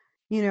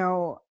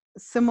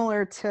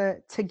 similar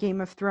to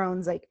Game of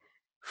Thrones, like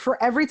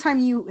for every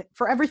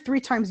 3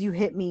 times you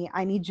hit me,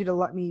 I need you to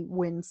let me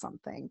win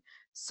something.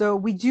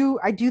 So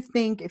I do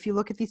think if you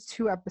look at these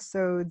 2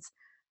 episodes,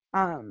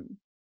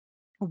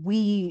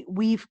 we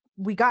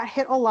got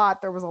hit a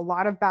lot. There was a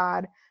lot of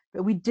bad,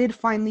 but we did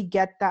finally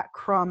get that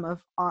crumb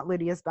of Aunt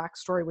Lydia's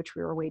backstory, which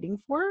we were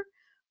waiting for.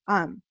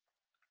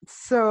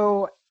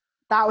 So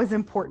that was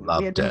important.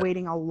 We had been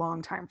waiting a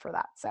long time for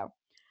that. So,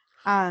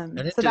 and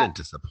it didn't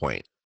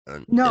disappoint.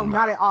 No,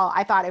 not at all.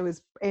 I thought it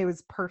was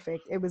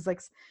perfect. It was like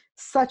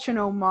such an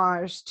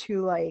homage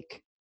to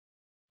like,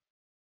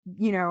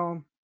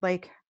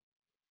 like,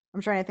 I'm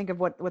trying to think of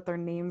what their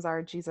names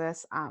are.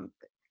 Jesus,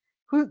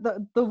 who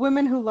the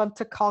women who love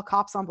to call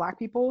cops on Black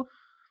people.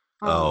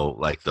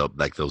 Like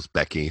those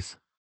Beckys.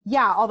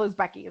 Yeah, all those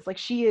Beckys. Like,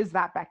 she is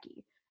that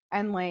Becky,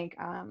 and like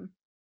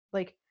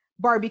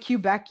Barbecue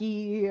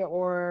Becky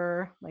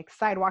or like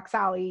Sidewalk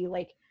Sally.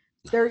 Like,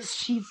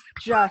 she's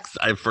just.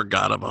 I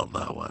forgot about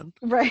that one.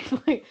 Right,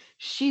 like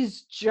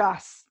she's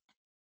just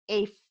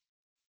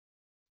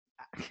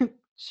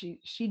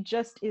she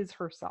just is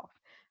herself.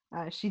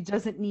 She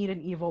doesn't need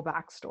an evil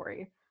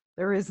backstory.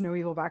 There is no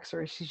evil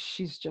backstory.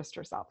 She's just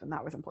herself, and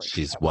that was important.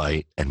 She's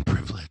white and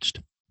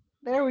privileged.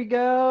 There we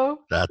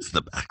go. That's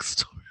the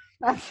backstory.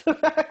 That's the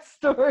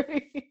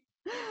backstory.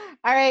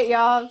 All right,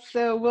 y'all.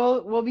 So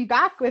we'll be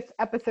back with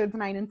episodes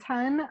 9 and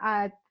 10.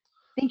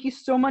 Thank you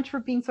so much for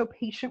being so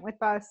patient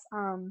with us.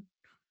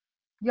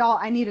 Y'all,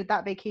 I needed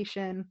that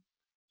vacation,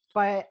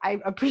 but I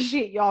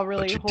appreciate y'all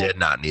really. But you did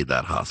not need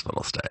that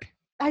hospital stay.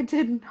 I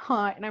did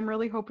not, and I'm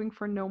really hoping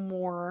for no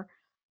more.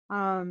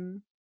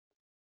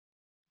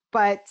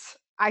 But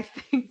I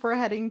think we're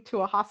heading to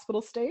a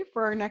hospital stay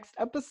for our next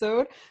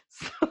episode,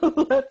 so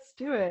let's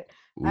do it.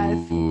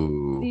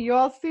 See you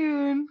all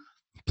soon.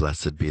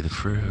 Blessed be the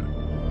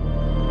fruit.